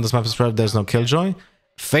than Sov on this map as well. There's no Killjoy.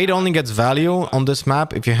 Fade only gets value on this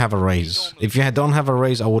map if you have a raise. If you don't have a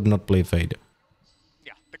raise, I would not play Fade.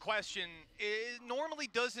 Yeah, the question normally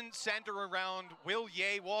doesn't center around will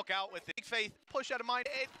Ye walk out with big faith, push out of mind.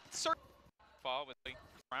 Far with the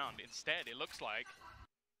round. Instead, it looks like.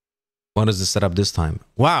 What is the setup this time?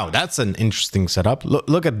 Wow, that's an interesting setup.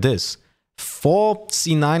 Look at this. 4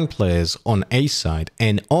 C9 players on A side,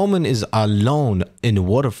 and Omen is alone in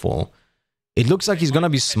Waterfall. It looks like he's gonna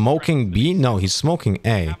be smoking B. No, he's smoking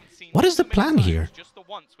A. What is the plan here?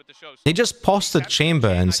 They just posted Chamber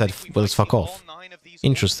and said, well, let's fuck off.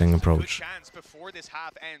 Interesting approach.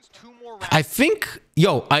 I think,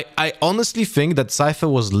 I honestly think that Cypher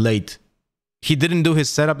was late. He didn't do his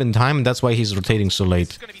setup in time, and that's why he's rotating so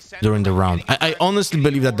late during the round. I honestly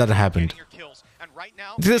believe that happened.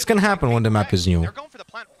 This can happen when the map is new. They're going for the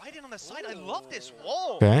plant right in on the side. I love this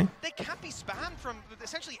wall. Okay. They can't be spammed from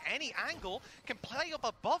essentially any angle. Can play up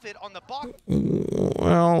above it on the box.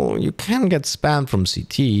 Well, you can get spammed from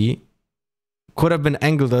CT. Could have been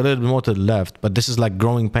angled a little bit more to the left, but this is like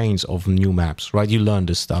growing pains of new maps, right? You learn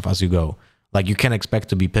this stuff as you go. Like, you can expect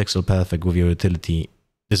to be pixel perfect with your utility.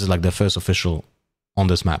 This is like the first official on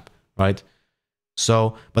this map, right?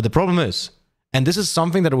 So, but the problem is, And this is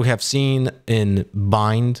something that we have seen in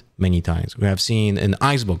Bind many times. We have seen in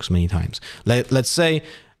Icebox many times. Let's say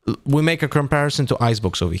we make a comparison to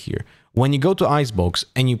Icebox over here. When you go to Icebox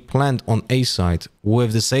and you plant on A side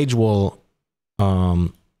with the Sage Wall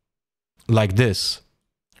like this,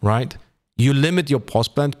 right? You limit your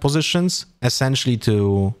post plant positions essentially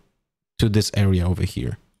to this area over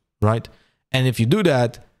here, right? And if you do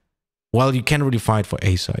that, well, you can't really fight for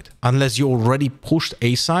A side unless you already pushed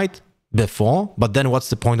A side before, but then what's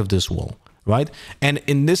the point of this wall, right? And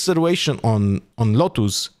in this situation on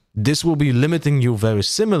Lotus, this will be limiting you very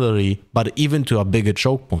similarly, but even to a bigger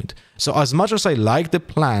choke point. So as much as I like the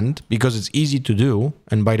plant, because it's easy to do,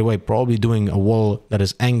 and by the way, probably doing a wall that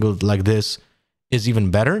is angled like this is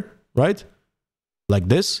even better, right? Like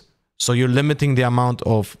this. So you're limiting the amount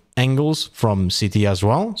of angles from CT as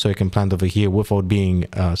well. So you can plant over here without being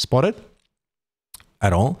spotted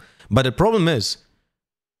at all. But the problem is,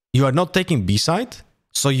 you are not taking B side,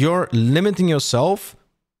 so you're limiting yourself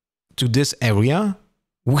to this area,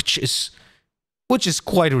 which is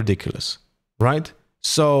quite ridiculous, right?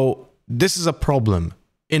 So this is a problem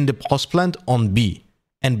in the post plant on B,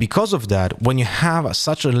 and because of that, when you have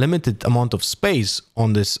such a limited amount of space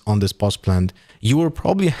on this post plant, you will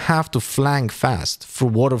probably have to flank fast through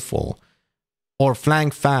waterfall, or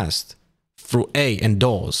flank fast through A and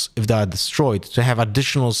doors if they are destroyed to have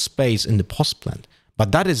additional space in the post plant.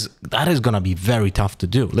 But that is gonna be very tough to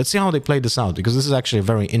do. Let's see how they play this out, because this is actually a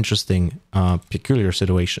very interesting, peculiar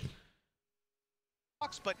situation.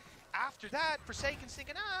 But after that, Forsaken's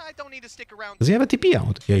thinking, I don't need to stick around. Does he have a TP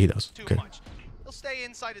out? Yeah, he does. Too Okay. much. He'll stay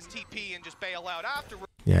inside his TP and just bail out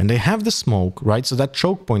afterwards. Yeah, and they have the smoke, right? So that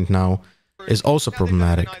choke point now is also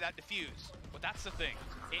problematic. That diffuse. But that's the thing.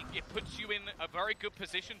 It puts you in a very good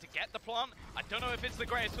position to get the plant. I don't know if it's the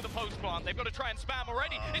greatest for the post plant. They've got to try and spam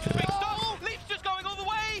already. It's a big stop. Leaf's just going all the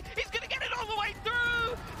way. He's going to get it all the way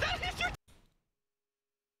through. That is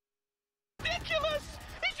ridiculous.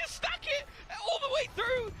 He just stuck it all the way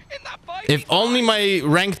through in that fight. If only my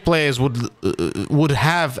ranked players would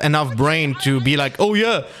have enough brain to be like, oh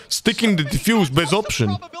yeah, sticking the diffuse best option.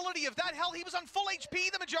 Probability of that, hell, he was on full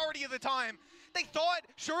HP the majority of the time. They thought,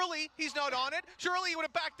 surely he's not on it. Surely he would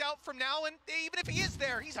have backed out from now, and even if he is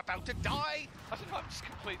there, he's about to die.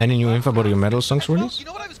 Any new info about your Metal Songs release? You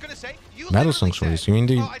know what I was going to say? Metal Songs release? You mean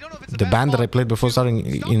the band that I played before starting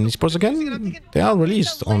in esports again? They are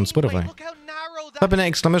released on Spotify. Type in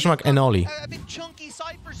exclamation mark and Ollie. A bit chunky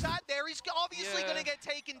Cypher sat there. He's obviously going to get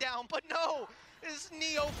taken down, but no. This is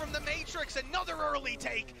Neo from the Matrix, another early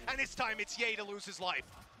take, and this time it's Ye to lose his life.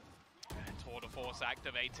 Tour de force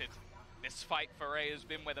activated. This fight for A has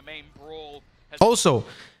been where the main brawl has... Also,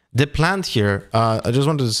 the plant here, I just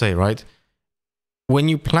wanted to say, right? When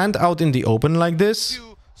you plant out in the open like this,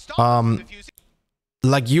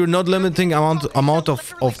 like you're not limiting amount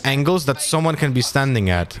of angles that someone can be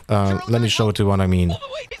standing at. Let me show it to you what I mean.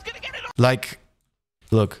 Like,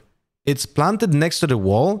 look, it's planted next to the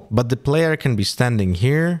wall, but the player can be standing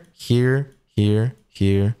here, here, here,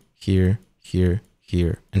 here, here, here,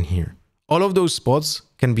 here, and here. All of those spots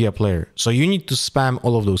can be a player. So you need to spam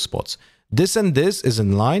all of those spots. This and this is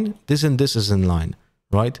in line. This and this is in line,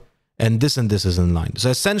 right? And this is in line. So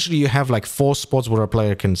essentially you have like 4 spots where a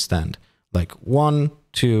player can stand. Like 1,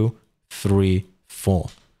 2, 3, 4.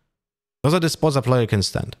 Those are the spots a player can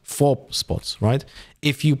stand. 4 spots, right?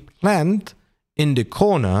 If you plant in the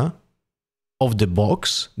corner of the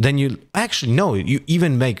box, then you actually, no, you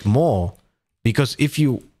even make more. Because if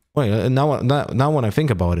you, well, now when I think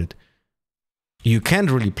about it, you can't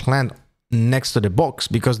really plant next to the box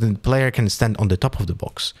because the player can stand on the top of the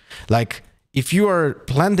box. Like, if you are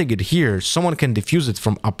planting it here, someone can defuse it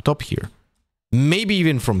from up top here. Maybe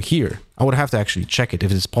even from here. I would have to actually check it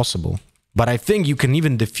if it's possible. But I think you can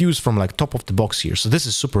even defuse from like top of the box here. So this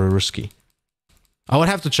is super risky. I would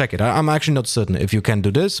have to check it. I'm actually not certain if you can do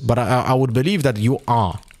this, but I would believe that you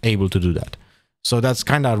are able to do that. So that's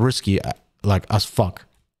kind of risky, like as fuck.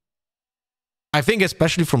 I think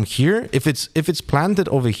especially from here, if it's planted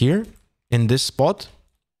over here in this spot,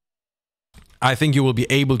 I think you will be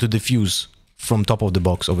able to defuse from top of the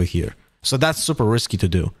box over here. So that's super risky to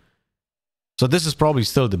do. So this is probably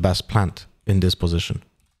still the best plant in this position.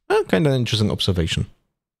 Kind of interesting observation.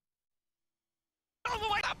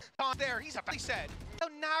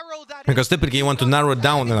 Because typically you want to narrow it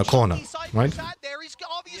down in a corner, right? He's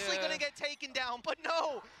obviously going to get taken down, but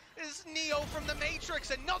no. This is Neo from the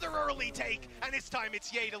Matrix, another early take, and this time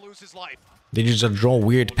it's Ye to lose his life. Did you just draw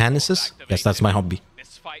weird penises? Yes, that's my hobby.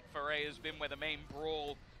 This fight for A has been where the main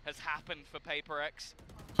brawl has happened for PRX.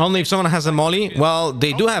 Only if someone has a molly. Well,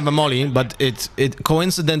 they do have a molly, but it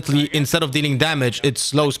coincidentally, instead of dealing damage, it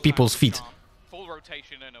slows people's feet.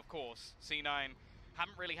 rotation in, of course. C9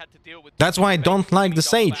 haven't really had to deal with... That's why I don't like the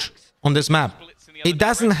Sage on this map. It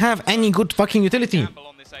doesn't have any good fucking utility.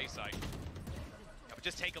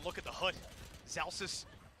 Just take a look at the hood. Zellsis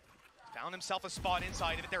found himself a spot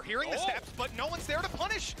inside of it. They're hearing the steps, but no one's there to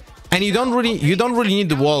punish. And you don't really need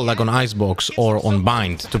the wall like on Icebox or on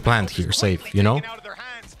Bind to plant here safe, you know?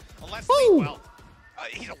 Well,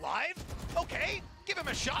 he's alive. Okay, give him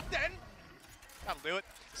a shot then. That'll do it.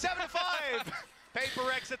 7-5.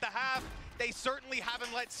 PRX at the half. They certainly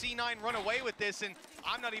haven't let C9 run away with this, and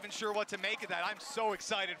I'm not even sure what to make of that. I'm so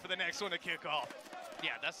excited for the next one to kick off.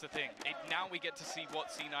 Yeah, that's the thing. Now we get to see what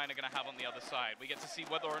C9 are going to have on the other side. We get to see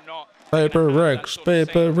whether or not... PRX.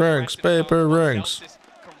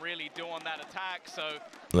 ...can really do on that attack, so...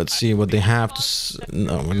 Let's see what they have to...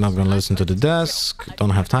 No, we're not going to listen to the desk. Don't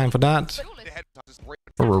have time for that.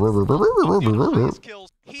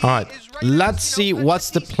 Alright, let's see what's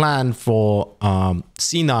the plan for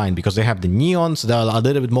C9, because they have the Neon, so they're a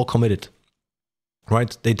little bit more committed.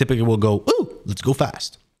 Right? They typically will go, ooh, let's go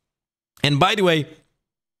fast. And by the way,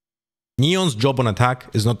 Neon's job on attack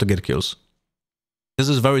is not to get kills. This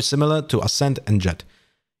is very similar to Ascent and Jet.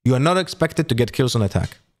 You are not expected to get kills on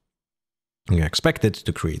attack. You're expected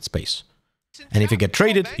to create space. And if you get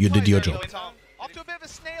traded, you did your job.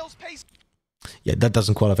 Yeah, that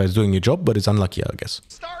doesn't qualify as doing your job, but it's unlucky, I guess.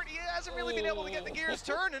 He hasn't really been able to get the gears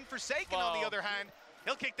turning. Forsaken, on the other hand,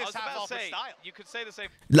 he'll kick this half off with style. You could say the same.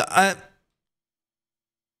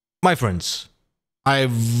 My friends, I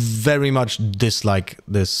very much dislike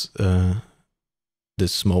this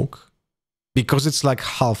this smoke because it's like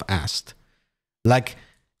half-assed. Like,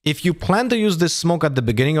 if you plan to use this smoke at the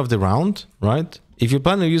beginning of the round, right? If you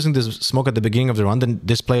plan on using this smoke at the beginning of the round, then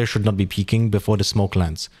this player should not be peeking before the smoke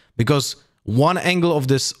lands, because one angle of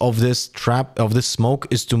this smoke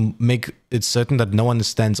is to make it certain that no one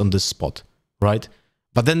stands on this spot, right?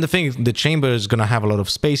 But then the thing, the chamber is gonna have a lot of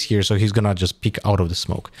space here, so he's gonna just peek out of the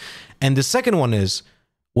smoke. And the second one is,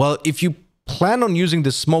 well, if you plan on using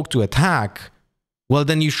the smoke to attack, well,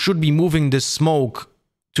 then you should be moving this smoke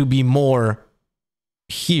to be more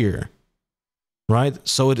here, right?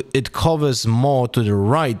 So it covers more to the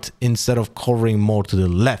right instead of covering more to the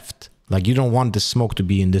left. Like, you don't want the smoke to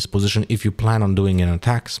be in this position if you plan on doing an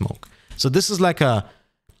attack smoke. So this is like a,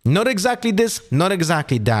 not exactly this, not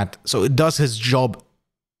exactly that. So it does his job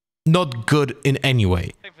not good in any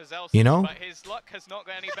way, you know? But his luck has not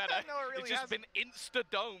got any better. No, it's just been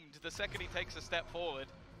insta-domed the second he takes a step forward.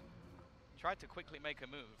 Tried to quickly make a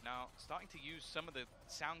move. Now, starting to use some of the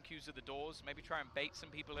sound cues of the doors, maybe try and bait some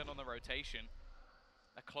people in on the rotation.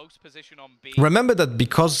 A close position on B. Remember that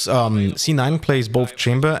because C9 plays both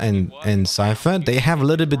Chamber and Cypher, they have a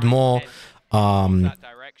little bit more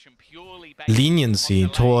leniency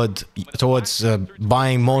towards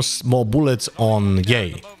buying more bullets on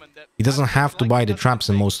Yay. He doesn't have to buy the traps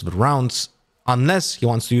in most of the rounds, unless he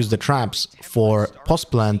wants to use the traps for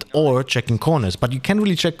post plant or checking corners. But you can't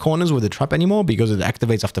really check corners with the trap anymore because it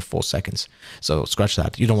activates after 4 seconds. So scratch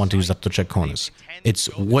that. You don't want to use that to check corners.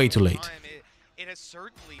 It's way too late.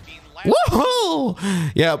 Woohoo!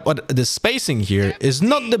 Yeah, but the spacing here is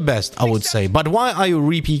not the best, I would say. But why are you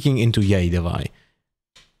re-peeking into Yay, Devi?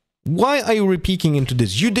 Why are you re-peeking into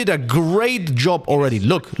this? You did a great job already.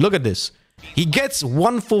 Look at this. He gets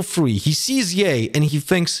 1 for free. He sees Yay and he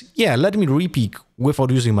thinks, yeah, let me re-peek without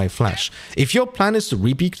using my flash. If your plan is to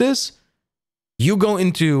re-peek this, you go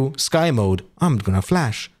into Sky mode, I'm gonna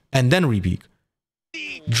flash, and then re-peek.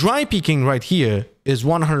 Dry peeking right here is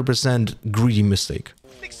 100% greedy mistake.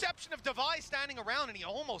 The exception of Devi standing around, and he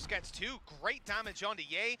almost gets 2. Great damage onto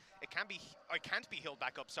Yay. It can't be healed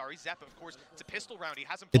back up. Sorry, Zeppa, of course. It's a pistol round. He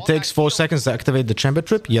hasn't. It takes 4 seconds to activate the chamber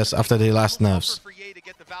trip. Yes, after the last nerfs. For Yay to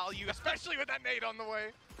get the value, especially with that nade on the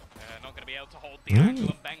way. Not gonna be able to hold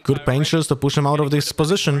the good pain shows to push him out of this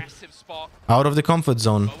position, out of the comfort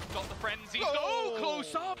zone. Got the frenzy. Oh,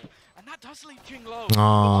 close up, and that does leave Jing low.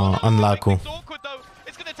 Oh, unlucky.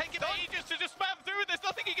 It's gonna take him ages to just spam through. There's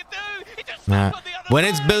nothing he can do. He just when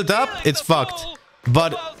it's built up, it's fucked.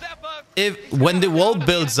 But when the wall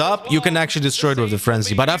builds up, you can actually destroy it with the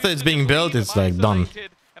frenzy. But after it's being built, it's like done.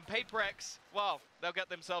 And PRX, well, they'll get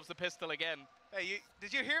themselves the pistol again. Hey,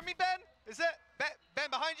 did you hear me, Ben? Is that Ben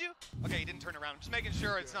behind you? Okay, he didn't turn around. Just making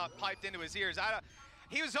sure it's not piped into his ears.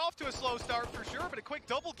 He was off to a slow start for sure, but a quick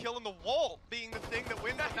double kill in the wall being the thing that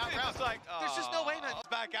wins that round. Like, there's just no way that's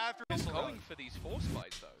back after. He's going for these force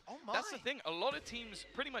fights, though. Oh my. That's the thing. A lot of teams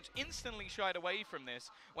pretty much instantly shied away from this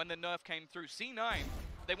when the nerf came through. C9,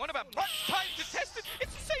 they went about much time to test it.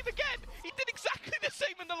 It's the same again. He did exactly the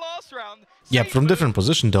same in the last round. Yeah, from different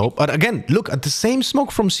position though. But again, look at the same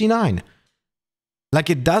smoke from C9. Like,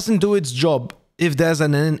 it doesn't do its job if there's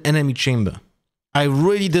an enemy chamber. I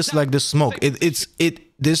really dislike this smoke.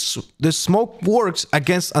 This smoke works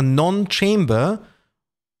against a non-chamber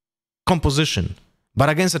composition. But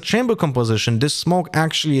against a chamber composition, this smoke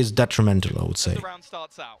actually is detrimental, I would say. The round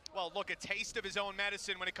starts out. Well, look, a taste of his own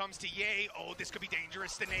medicine when it comes to Ye. Oh, this could be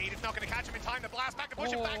dangerous. The nade is not going to catch him in time to blast back, to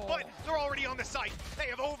push him back, but they're already on the site. They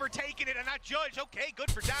have overtaken it, and that judge, okay, good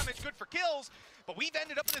for damage, good for kills, but we've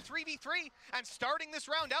ended up in a 3v3 and starting this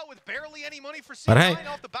round out with barely any money for C9. But hey,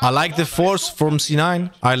 off the bat. I like the force from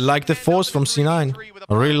C9. I like the force from C9.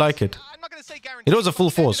 I really like it. I'm not going to say It was a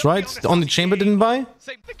full force, right? Only chamber didn't buy?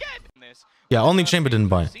 Yeah, only chamber didn't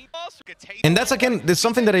buy. And that's again, there's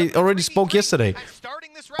something that I already spoke yesterday.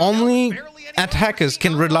 Only attackers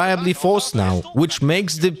can reliably force now, which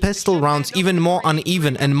makes the pistol rounds even more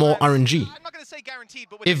uneven and more RNG.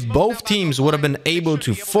 If both teams would have been able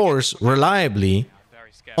to force reliably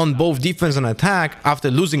on both defense and attack after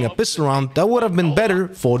losing a pistol round, that would have been better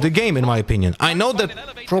for the game, in my opinion. I know that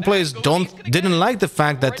pro players didn't like the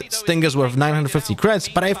fact that Stingers were 950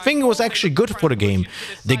 creds, but I think it was actually good for the game.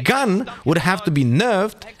 The gun would have to be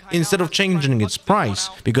nerfed instead of changing its price,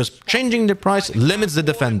 because changing the price limits the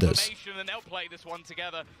defenders. And they'll play this one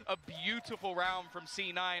together. A beautiful round from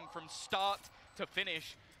C9 from start to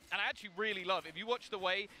finish. And I actually really love, if you watch the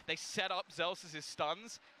way they set up Zelsis'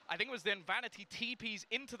 stuns, I think it was then Vanity TPs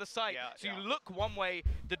into the site. So you look one way,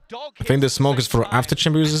 the dog... I think the smoke is for after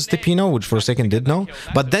chamber uses TP now, which for a second did know.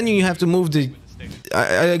 But then you have to move the...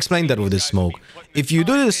 I explained that with the smoke. If you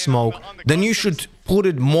do the smoke, then you should put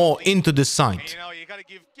it more into the site.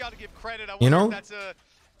 You know?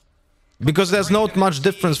 Because there's not much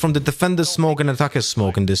difference from the defender's smoke and attacker's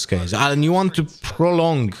smoke in this case. And you want to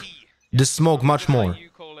prolong the smoke much more.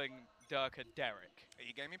 Durka Derek.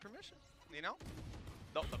 You gave me permission, you know?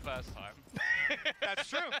 Not the first time. That's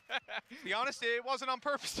true. To be honest, it wasn't on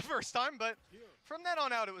purpose the first time, but from then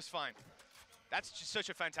on out, it was fine. That's just such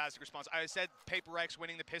a fantastic response. I said PRX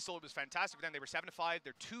winning the pistol, it was fantastic for them. They were 7-5,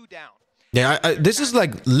 they're 2 down. Yeah, this is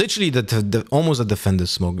like literally almost a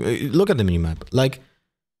defender's smoke. Look at the minimap. Like,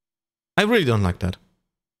 I really don't like that.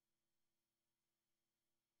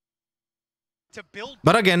 To build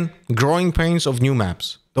but again, growing pains of new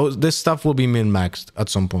maps. This stuff will be min-maxed at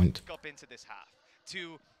some point. Up into this half to,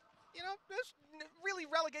 you know, really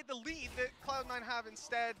relegate the lead that Cloud9 have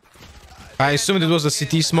instead. I assumed it was a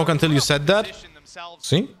CT smoke until you said that.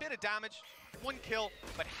 See? Bit of damage, 1 kill,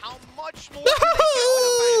 but how much more?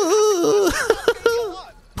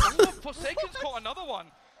 Forsaken's caught another one.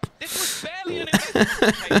 This was barely an investment for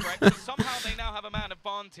PRX, but somehow they now have a man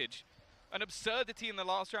advantage. An absurdity in the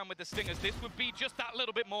last round with the Stingers. This would be just that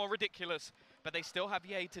little bit more ridiculous, but they still have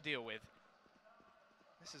Ye to deal with.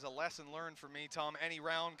 This is a lesson learned for me, Tom. Any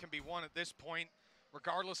round can be won at this point,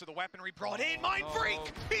 regardless of the weaponry brought in. Mind Freak!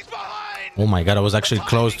 He's behind! Oh my god, I was actually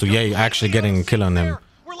close to Ye actually getting a kill on him.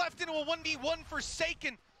 We're left into a 1v1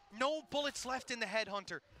 Forsaken. No bullets left in the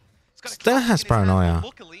Headhunter. Still has paranoia.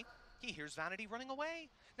 Luckily, he hears Vanity running away.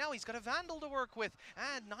 Now he's got a Vandal to work with,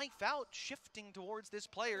 and knife out, shifting towards this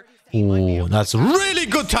player. Ooh, that's really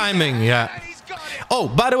good timing, yeah. Oh,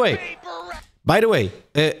 by the way,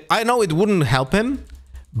 I know it wouldn't help him,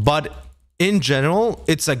 but in general,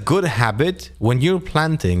 it's a good habit when you're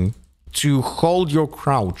planting to hold your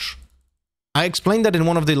crouch. I explained that in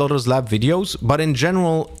one of the Lotus Lab videos, but in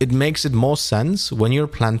general, it makes it more sense when you're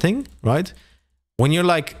planting, right? When you're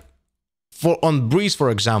like, on Breeze, for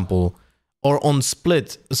example, or on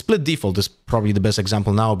Split default is probably the best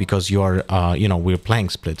example now because you are, you know, we're playing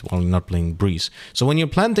Split while we're not playing Breeze. So when you're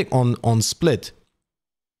planting on Split,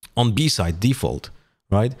 on B side default,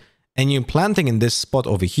 right, and you're planting in this spot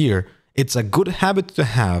over here, it's a good habit to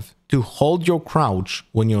have to hold your crouch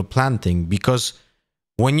when you're planting, because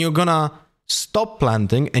when you're gonna stop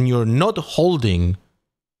planting and you're not holding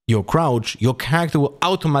your crouch, your character will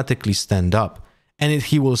automatically stand up, and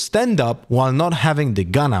he will stand up while not having the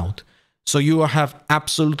gun out. So you have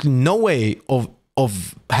absolutely no way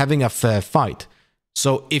of having a fair fight.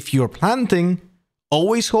 So if you're planting,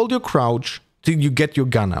 always hold your crouch till you get your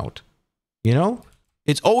gun out. You know?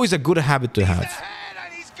 It's always a good habit to have.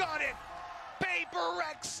 And he's got it.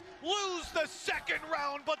 PRX lose the second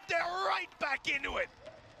round, but they're right back into it.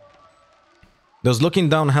 Does looking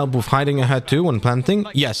down help with hiding ahead too when planting?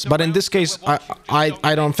 Yes, but in this case,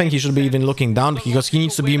 I don't think he should be even looking down, because he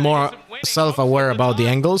needs to be more self-aware about the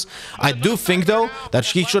angles. I do think, though, that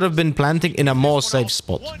he should have been planting in a more safe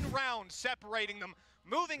spot.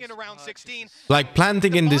 Like,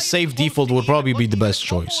 planting in the safe default would probably be the best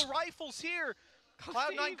choice.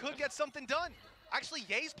 Cloud9 could get something done. Actually,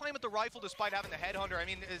 Ye's playing with the rifle despite having the Headhunter. I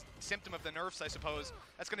mean, a symptom of the nerfs, I suppose.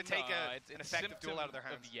 That's going to take an effective duel out of their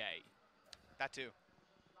hands. That too.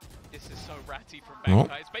 This is so ratty from No.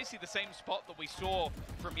 Benkai. It's basically the same spot that we saw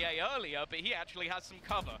from Ye earlier, but he actually has some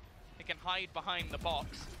cover. He can hide behind the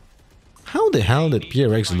box. How the hell did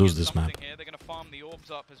PRX lose this map? Here. They're going to farm the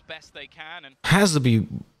orbs up as best they can, and Has to be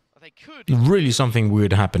they could really something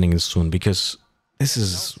weird happening soon, because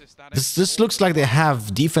this looks like they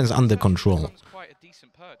have defense under control. Quite a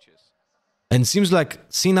decent purchase. And it seems like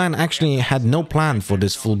C9 actually had no plan for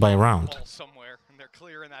this full buy round.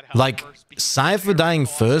 Like, Cypher dying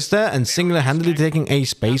first there and single-handedly taking a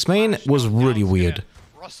space main was really weird.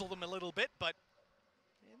 Rustle them a little bit, but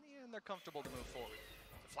in the end they're comfortable to move forward.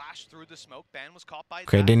 The flash through the smoke, Ban was caught by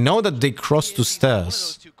Okay, that. they know that they crossed the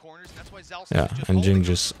stairs. Yeah, and Jing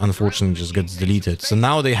just unfortunately just gets deleted. So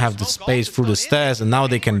now they have the space through the stairs, and now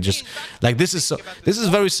they can just like this is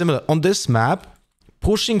very similar on this map.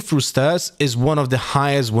 Pushing through stairs is one of the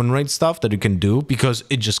highest win rate stuff that you can do because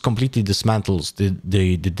it just completely dismantles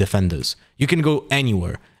the defenders. You can go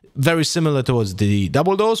anywhere. Very similar towards the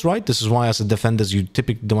double doors, right? This is why as a defenders you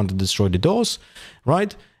typically don't want to destroy the doors,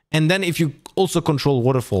 right? And then if you also control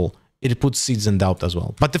waterfall, it puts seeds in doubt as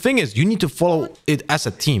well. But the thing is, you need to follow it as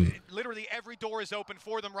a team. Literally every door is open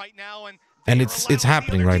for them right now, and it's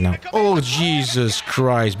happening right now. Oh Jesus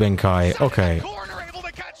Christ, Benkai. Okay.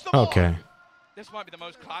 Okay. This might be the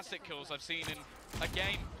most classic kills I've seen in a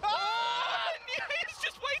game. Oh, he's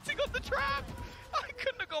just waiting on the trap. I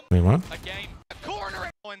couldn't have gone. Wait, what? A game. Corner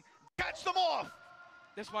and catch them off.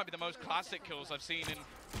 This might be the most classic kills I've seen in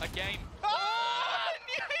a game. Oh,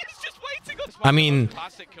 he's just waiting on. I mean,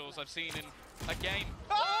 classic kills I've seen in a game.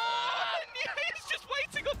 Oh, he's just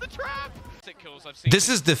waiting on the trap. Kills I've seen. This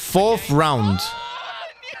is the fourth round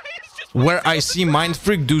where I see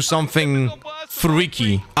Mindfreak do something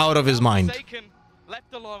freaky out of his mind.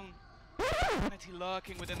 Left alone.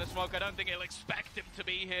 Lurking within the smoke. I don't think he'll expect him to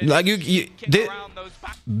be here. Like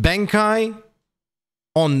Benkai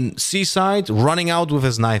on C side running out with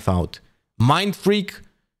his knife out. Mindfreak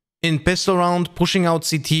in pistol round pushing out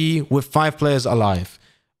CT with 5 players alive.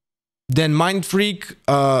 Then Mindfreak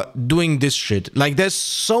doing this shit. Like there's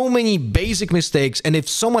so many basic mistakes, and if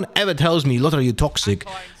someone ever tells me, Lothar, you're toxic,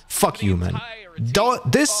 fuck you, man.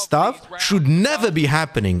 This stuff should never be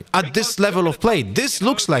happening at this level of play. This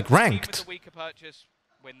looks like ranked.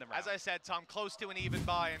 As I said, Tom, close to an even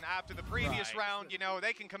buy, and after the previous round, you know,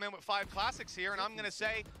 they can come in with 5 classics here, and I'm going to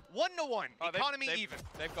say 1-1, economy even.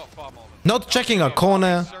 They've got far more. Not checking a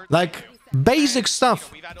corner, like basic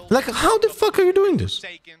stuff. Like, how the fuck are you doing this?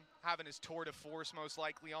 Having his tour de force most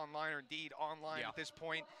likely online, or indeed online at this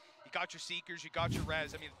point. You got your Seekers, you got your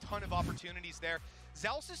Res. I mean, a ton of opportunities there.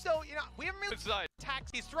 Zelsis, though, you know, we haven't really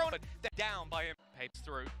attacked. He's thrown it down by him. Paid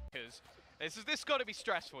through, because this got to be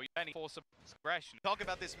stressful. Any force of aggression. Talk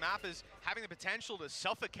about this map as having the potential to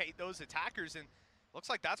suffocate those attackers, and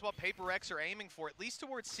looks like that's what PRX are aiming for, at least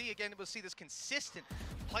towards C. Again, we'll see this consistent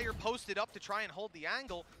player posted up to try and hold the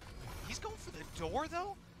angle. He's going for the door,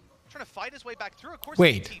 though. Trying to fight his way back through. Of course.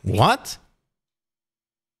 Wait, what?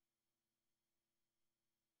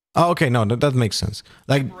 Oh, okay, no, that makes sense.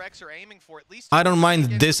 Like, I don't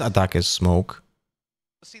mind this attack as smoke,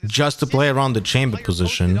 just to play around the chamber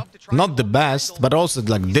position. Not the best, but also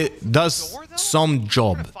like does some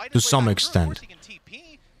job to some extent.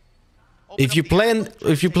 If you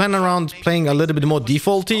plan around playing a little bit more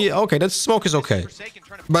defaulty, okay, that smoke is okay,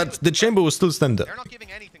 but the chamber will still stand there.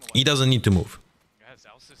 He doesn't need to move.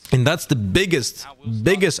 And that's the biggest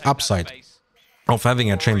upside of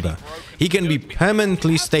having a chamber. He can be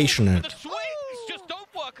permanently stationary. The swings just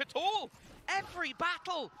don't work at all. Every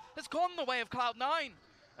battle has gone the way of Cloud9.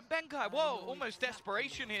 And Benkai, whoa, almost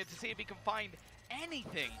desperation here to see if he can find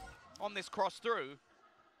anything on this cross through.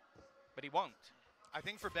 But he won't. I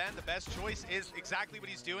think for Ben, the best choice is exactly what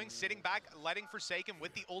he's doing, sitting back, letting Forsaken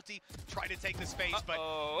with the ulti try to take the space. But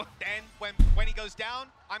then when he goes down,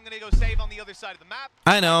 I'm going to go save on the other side of the map.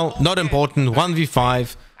 I know, not important,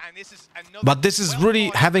 1v5. But this is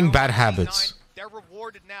really having bad habits. They're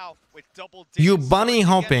rewarded now with double You bunny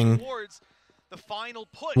hopping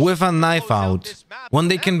with a knife out when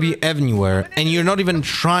they can be anywhere, and you're not even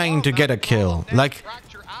trying to get a kill. Like,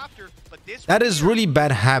 that is really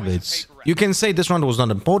bad habits. You can say this round was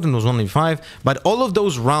not important, it was only 5, but all of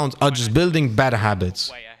those rounds are just building bad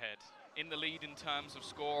habits.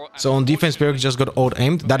 So on defense, PRX just got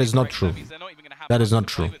out-aimed. That is not true. That is not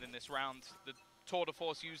true. You're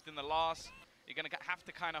going to have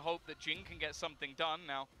to kind of hope that Jing can get something done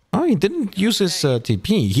now. Oh, he didn't use his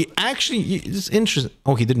TP. He actually, it's interesting.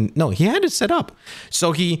 Oh, he didn't. No, he had it set up.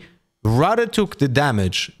 So he rather took the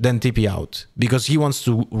damage than TP out because he wants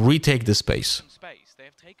to retake the space. They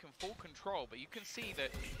have taken full control, but you can see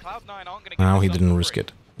that Cloud9 aren't going to get Now he didn't risk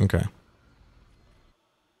it. Okay.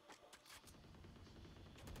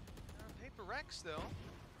 PRX though.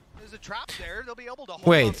 There's a trap there. They'll be able to hold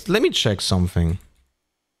Wait, let me check something.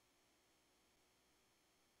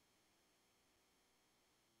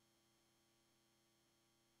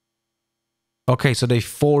 Okay, so they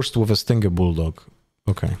forced with a Stinger Bulldog.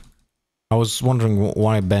 Okay. I was wondering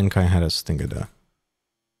why Benkai had a Stinger there.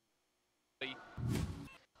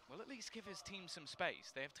 Well, at least give his team some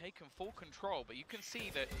space. They have taken full control, but you can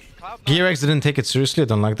see that Cloud9... PRX didn't take it seriously. I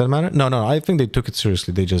don't like that matter. No, I think they took it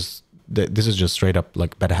seriously. They just... this is just straight up,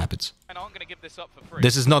 like, bad habits. And aren't going to give this up for free.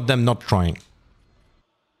 This is not them not trying.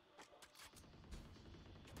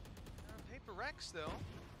 PRX though.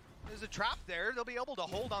 There's a trap there. They'll be able to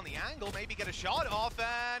hold on the angle, maybe get a shot off,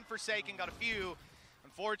 and Forsaken got a few.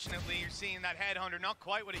 Unfortunately, you're seeing that Headhunter not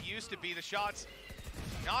quite what it used to be. The shots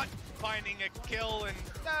not finding a kill, and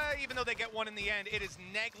even though they get one in the end, it is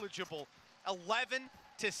negligible.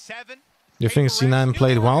 11-7. You think C9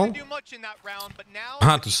 played well?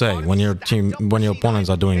 Hard to say when your opponents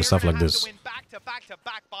are doing stuff like this.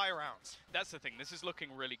 That's the thing. This is looking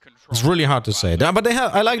really controlled. It's really hard to say. But they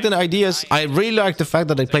have. I like the ideas. I really like the fact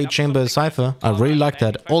that they played Chamber Cypher. I really like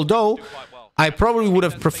that. Although I probably would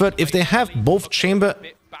have preferred if they have both Chamber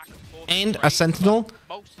and a Sentinel.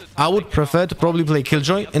 I would prefer to probably play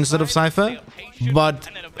Killjoy instead of Cypher. But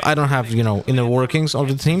I don't have, you know, inner workings of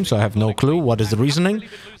the team, so I have no clue what is the reasoning.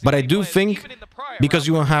 But I do think because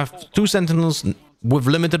you will have two Sentinels with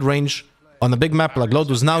limited range on a big map like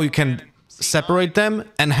Lotus, now you can separate them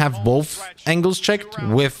and have both angles checked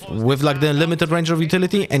with like the limited range of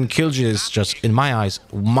utility, and Killjoy is just, in my eyes,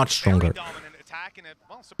 much stronger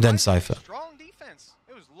than Cypher. Strong defense.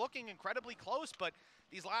 It was looking incredibly close, but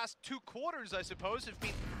these last 2 quarters, I suppose, have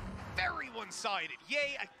been very one-sided.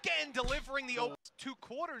 Yay, again delivering the 2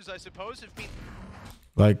 quarters, I suppose, have been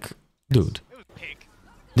like, dude.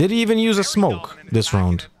 Did he even use a smoke this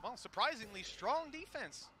round? Well, surprisingly strong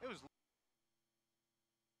defense. It was.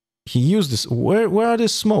 He used this. Where are the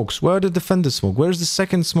smokes? Where are the defender smoke? Where's the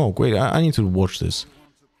second smoke? Wait, I need to watch this.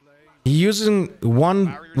 He using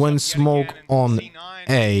one when smoke on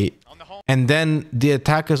A, and then the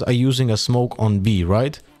attackers are using a smoke on B,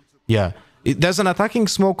 right? Yeah. There's an attacking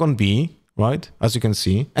smoke on B, right? As you can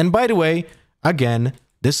see. And by the way, again,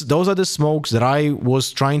 those are the smokes that I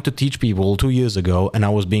was trying to teach people 2 years ago, and I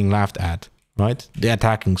was being laughed at, right? The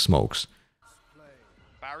attacking smokes.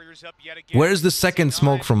 Where's the second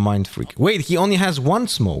smoke from Mindfreak? Wait, he only has one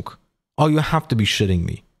smoke. Oh, you have to be shitting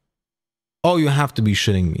me. Oh, you have to be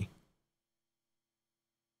shitting me.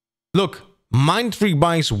 Look, Mindfreak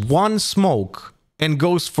buys one smoke and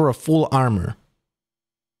goes for a full armor.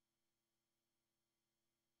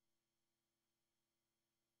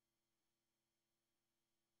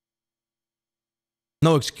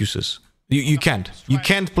 No excuses. You can't. You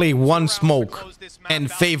can't play one smoke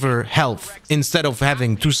and favor health instead of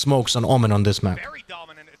having 2 smokes on Omen on this map. Very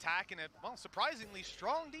dominant attack and a, well, surprisingly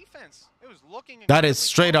strong defense. It was looking that is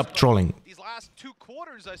straight up trolling. These last 2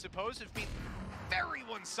 quarters, I suppose, have been very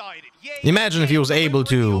one-sided. Imagine if he was able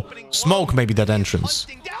to smoke maybe that entrance.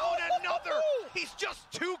 He's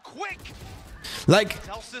just too quick. Like,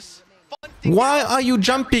 why are you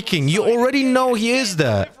jump picking? You already know he is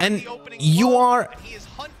there, and you are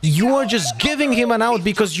just giving him an out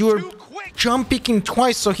because you're jump picking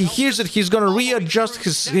twice, so he hears it, he's gonna readjust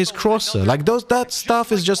his crosser. Like that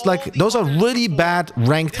stuff is just like, those are really bad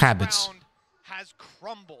ranked habits.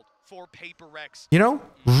 You know,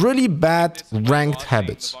 really bad ranked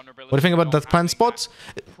habits. What do you think about that plant spots?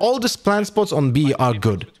 All these plant spots on B are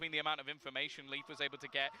good.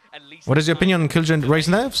 What is your opinion on Killjoy and Raise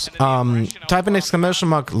Nerves? Type in exclamation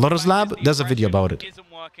mark Lotus Lab. There's a video about it.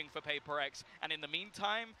 Isn't working for PRX, and in the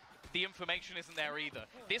meantime, the information isn't there either.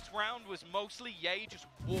 This round was mostly Ye just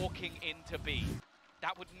walking into B.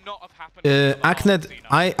 That would not have happened.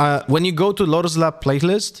 Aknet, when you go to Lotus Lab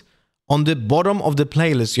playlist, on the bottom of the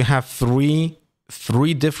playlist, you have three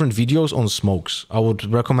different videos on smokes. I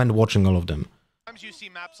would recommend watching all of them. Sometimes you see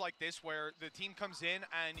maps like this where the team comes in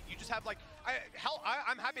and you just have like,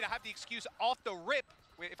 I'm happy to have the excuse off the rip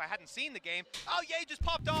if I hadn't seen the game. Oh, yeah, he just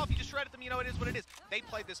popped off. You just shredded them. You know, it is what it is. They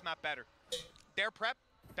played this map better. Their prep,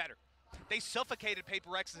 better. They suffocated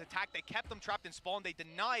PRX's attack. They kept them trapped in spawn. They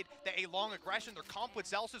denied the A-long aggression. Their comp with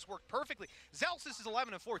Zelsis worked perfectly. Zelsis is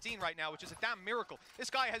 11-14 right now, which is a damn miracle. This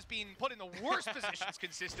guy has been put in the worst positions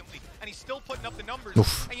consistently, and he's still putting up the numbers.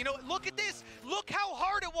 Oof. And you know, look at this. Look how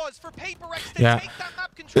hard it was for PRX to take that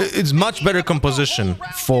map control. It's much better composition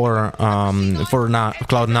for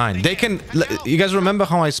Cloud9. They can. You guys remember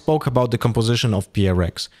how I spoke about the composition of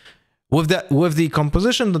PRX? With the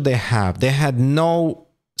composition that they had no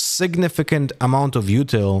significant amount of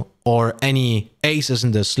util or any aces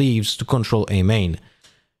in their sleeves to control A main.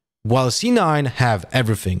 while C9 have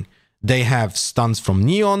everything. They have stuns from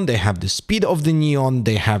Neon, they have the speed of the Neon,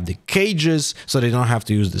 they have the cages, so they don't have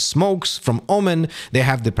to use the smokes from Omen, they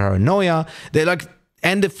have the paranoia, they like,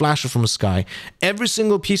 and the flasher from Sky. Every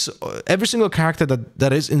single piece, every single character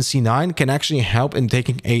that is in C9 can actually help in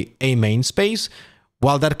taking a main space,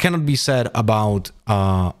 while that cannot be said about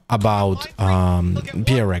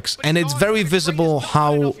PRX. And it's very visible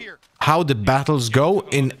how the battles go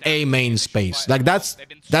in a main space. Like that's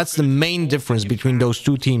the main difference between those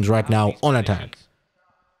two teams right now on attack.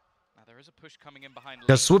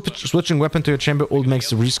 Does switching weapon to a chamber ult makes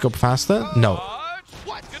the rescope faster? No.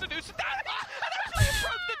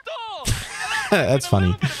 That's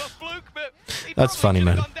funny. That's funny,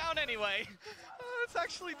 man. It's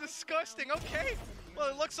actually disgusting. Okay. Well,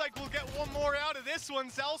 it looks like we'll get one more out of this one.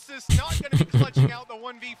 Zellsis not going to be clutching out the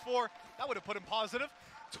 1v4. That would have put him positive.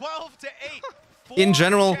 12 to 8. In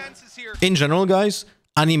general, guys,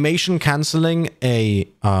 animation canceling a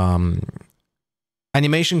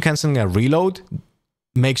reload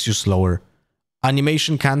makes you slower.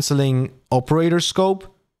 Animation canceling operator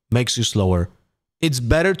scope makes you slower. It's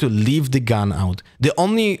better to leave the gun out. The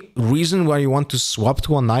only reason why you want to swap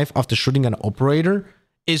to a knife after shooting an operator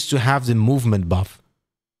is to have the movement buff.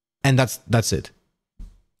 And that's it.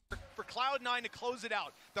 For Cloud9 to close it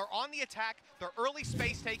out. They're on the attack. Their early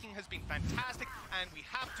space taking has been fantastic. And we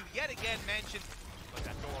have to yet again mention... Look,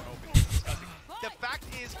 that door open. The fact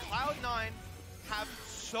is Cloud9 have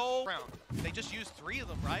so... They just used 3 of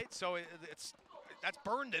them, right? So that's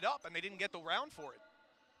burned it up and they didn't get the round for it.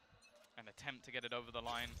 An attempt to get it over the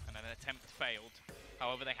line, and an attempt failed.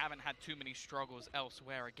 However, they haven't had too many struggles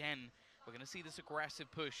elsewhere. Again, we're going to see this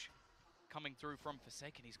aggressive push coming through from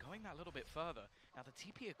Forsaken. He's going that little bit further. Now, the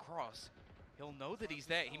TP across, he'll know that he's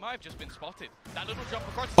there. He might have just been spotted. That little jump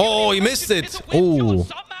across. Oh, he missed it! Oh,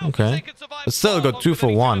 okay. But still got 2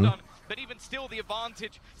 for 1. But even still, the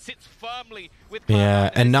advantage sits firmly with...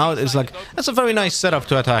 Yeah, and now it's like... That's a very nice setup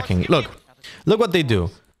to attacking. Look what they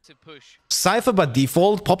do. Cypher by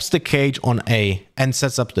default pops the cage on A and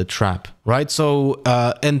sets up the trap, right? So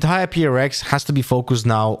entire PRX has to be focused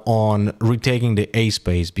now on retaking the A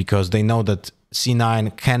space because they know that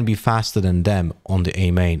C9 can be faster than them on the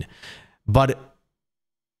A main. But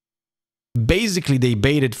basically they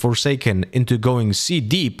baited Forsaken into going C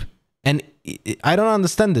deep, and I don't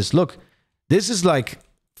understand this. Look, this is like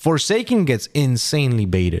Forsaken gets insanely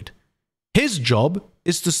baited. His job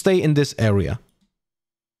is to stay in this area.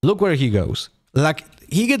 Look where he goes. Like,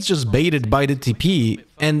 he gets just baited by the TP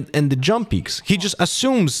and the jump peaks. He just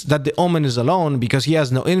assumes that the Omen is alone because he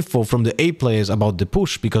has no info from the A players about the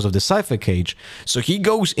push because of the Cypher cage. So he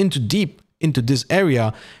goes into deep into this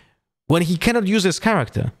area when he cannot use his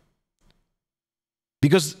character.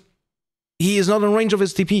 Because he is not in range of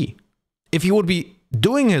his TP. If he would be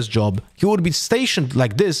doing his job, he would be stationed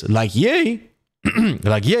like this, like Yay,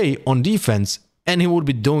 like Yay on defense, and he would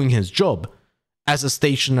be doing his job as a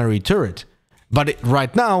stationary turret. But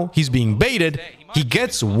right now, he's being baited. He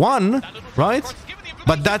gets 1, right?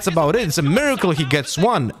 But that's about it. It's a miracle he gets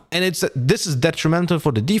 1. And this is detrimental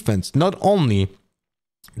for the defense. Not only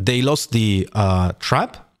they lost the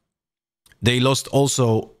trap, they lost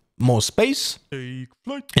also more space.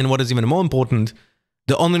 And what is even more important,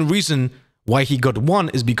 the only reason why he got 1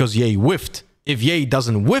 is because Ye whiffed. If Ye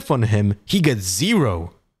doesn't whiff on him, he gets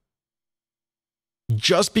 0.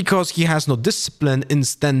 Just because he has no discipline in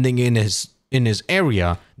standing in his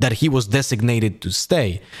area that he was designated to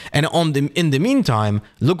stay. And in the meantime,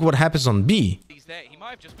 look what happens on B.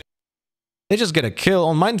 They just get a kill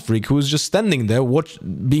on Mindfreak, who is just standing there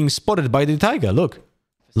being spotted by the Tiger. Look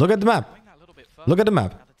at the map. Look at the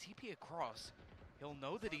map.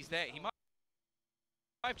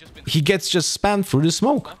 He gets just spammed through the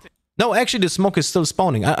smoke. No, actually the smoke is still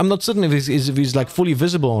spawning. I'm not certain if he's like fully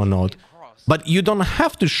visible or not. But you don't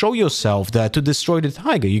have to show yourself there to destroy the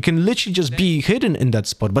Tiger. You can literally just be hidden in that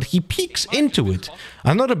spot, but he peeks into it.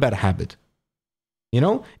 Another bad habit. You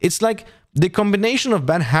know? It's like the combination of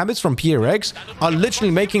bad habits from PRX are literally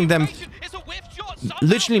making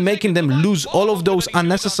them lose all of those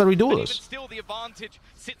unnecessary duels.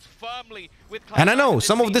 And I know,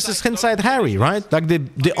 some of this is hindsight Harry, right? Like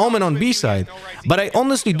the Omen on B side. But I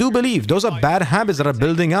honestly do believe those are bad habits that are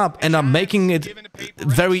building up and are making it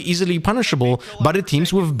very easily punishable by the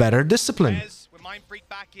teams with better discipline.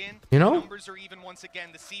 You know? Numbers are even once again.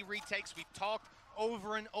 The C retakes, we've talked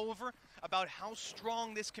over and over about how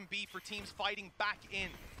strong this can be for teams fighting back in.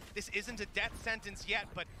 This isn't a death sentence yet,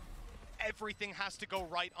 but everything has to go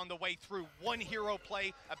right on the way through. One hero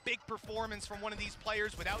play, a big performance from one of these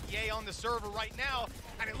players without Ye on the server right now,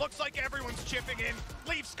 and it looks like everyone's chipping in.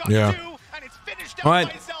 Leaf's got 2, and it's finished out by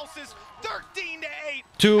Zelsis, 13-8.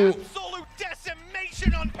 To absolute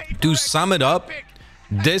decimation on paper. To sum it up,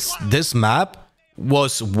 this map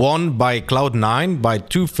was won by Cloud9 by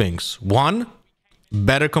 2 things. 1,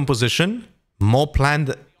 better composition, more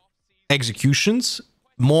planned executions,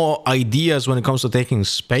 more ideas when it comes to taking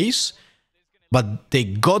space, but they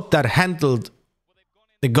got that handled.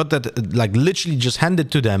 They got that like literally just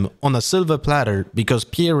handed to them on a silver platter because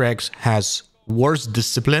PRX has worse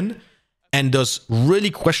discipline and does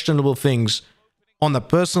really questionable things on a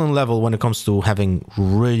personal level when it comes to having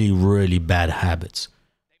really, really bad habits.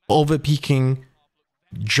 Over peeking,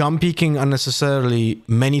 jump peeking unnecessarily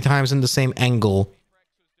many times in the same angle,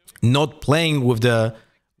 not playing with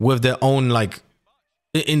their own, like,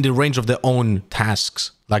 in the range of their own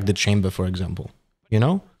tasks, like the chamber, for example, you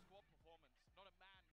know?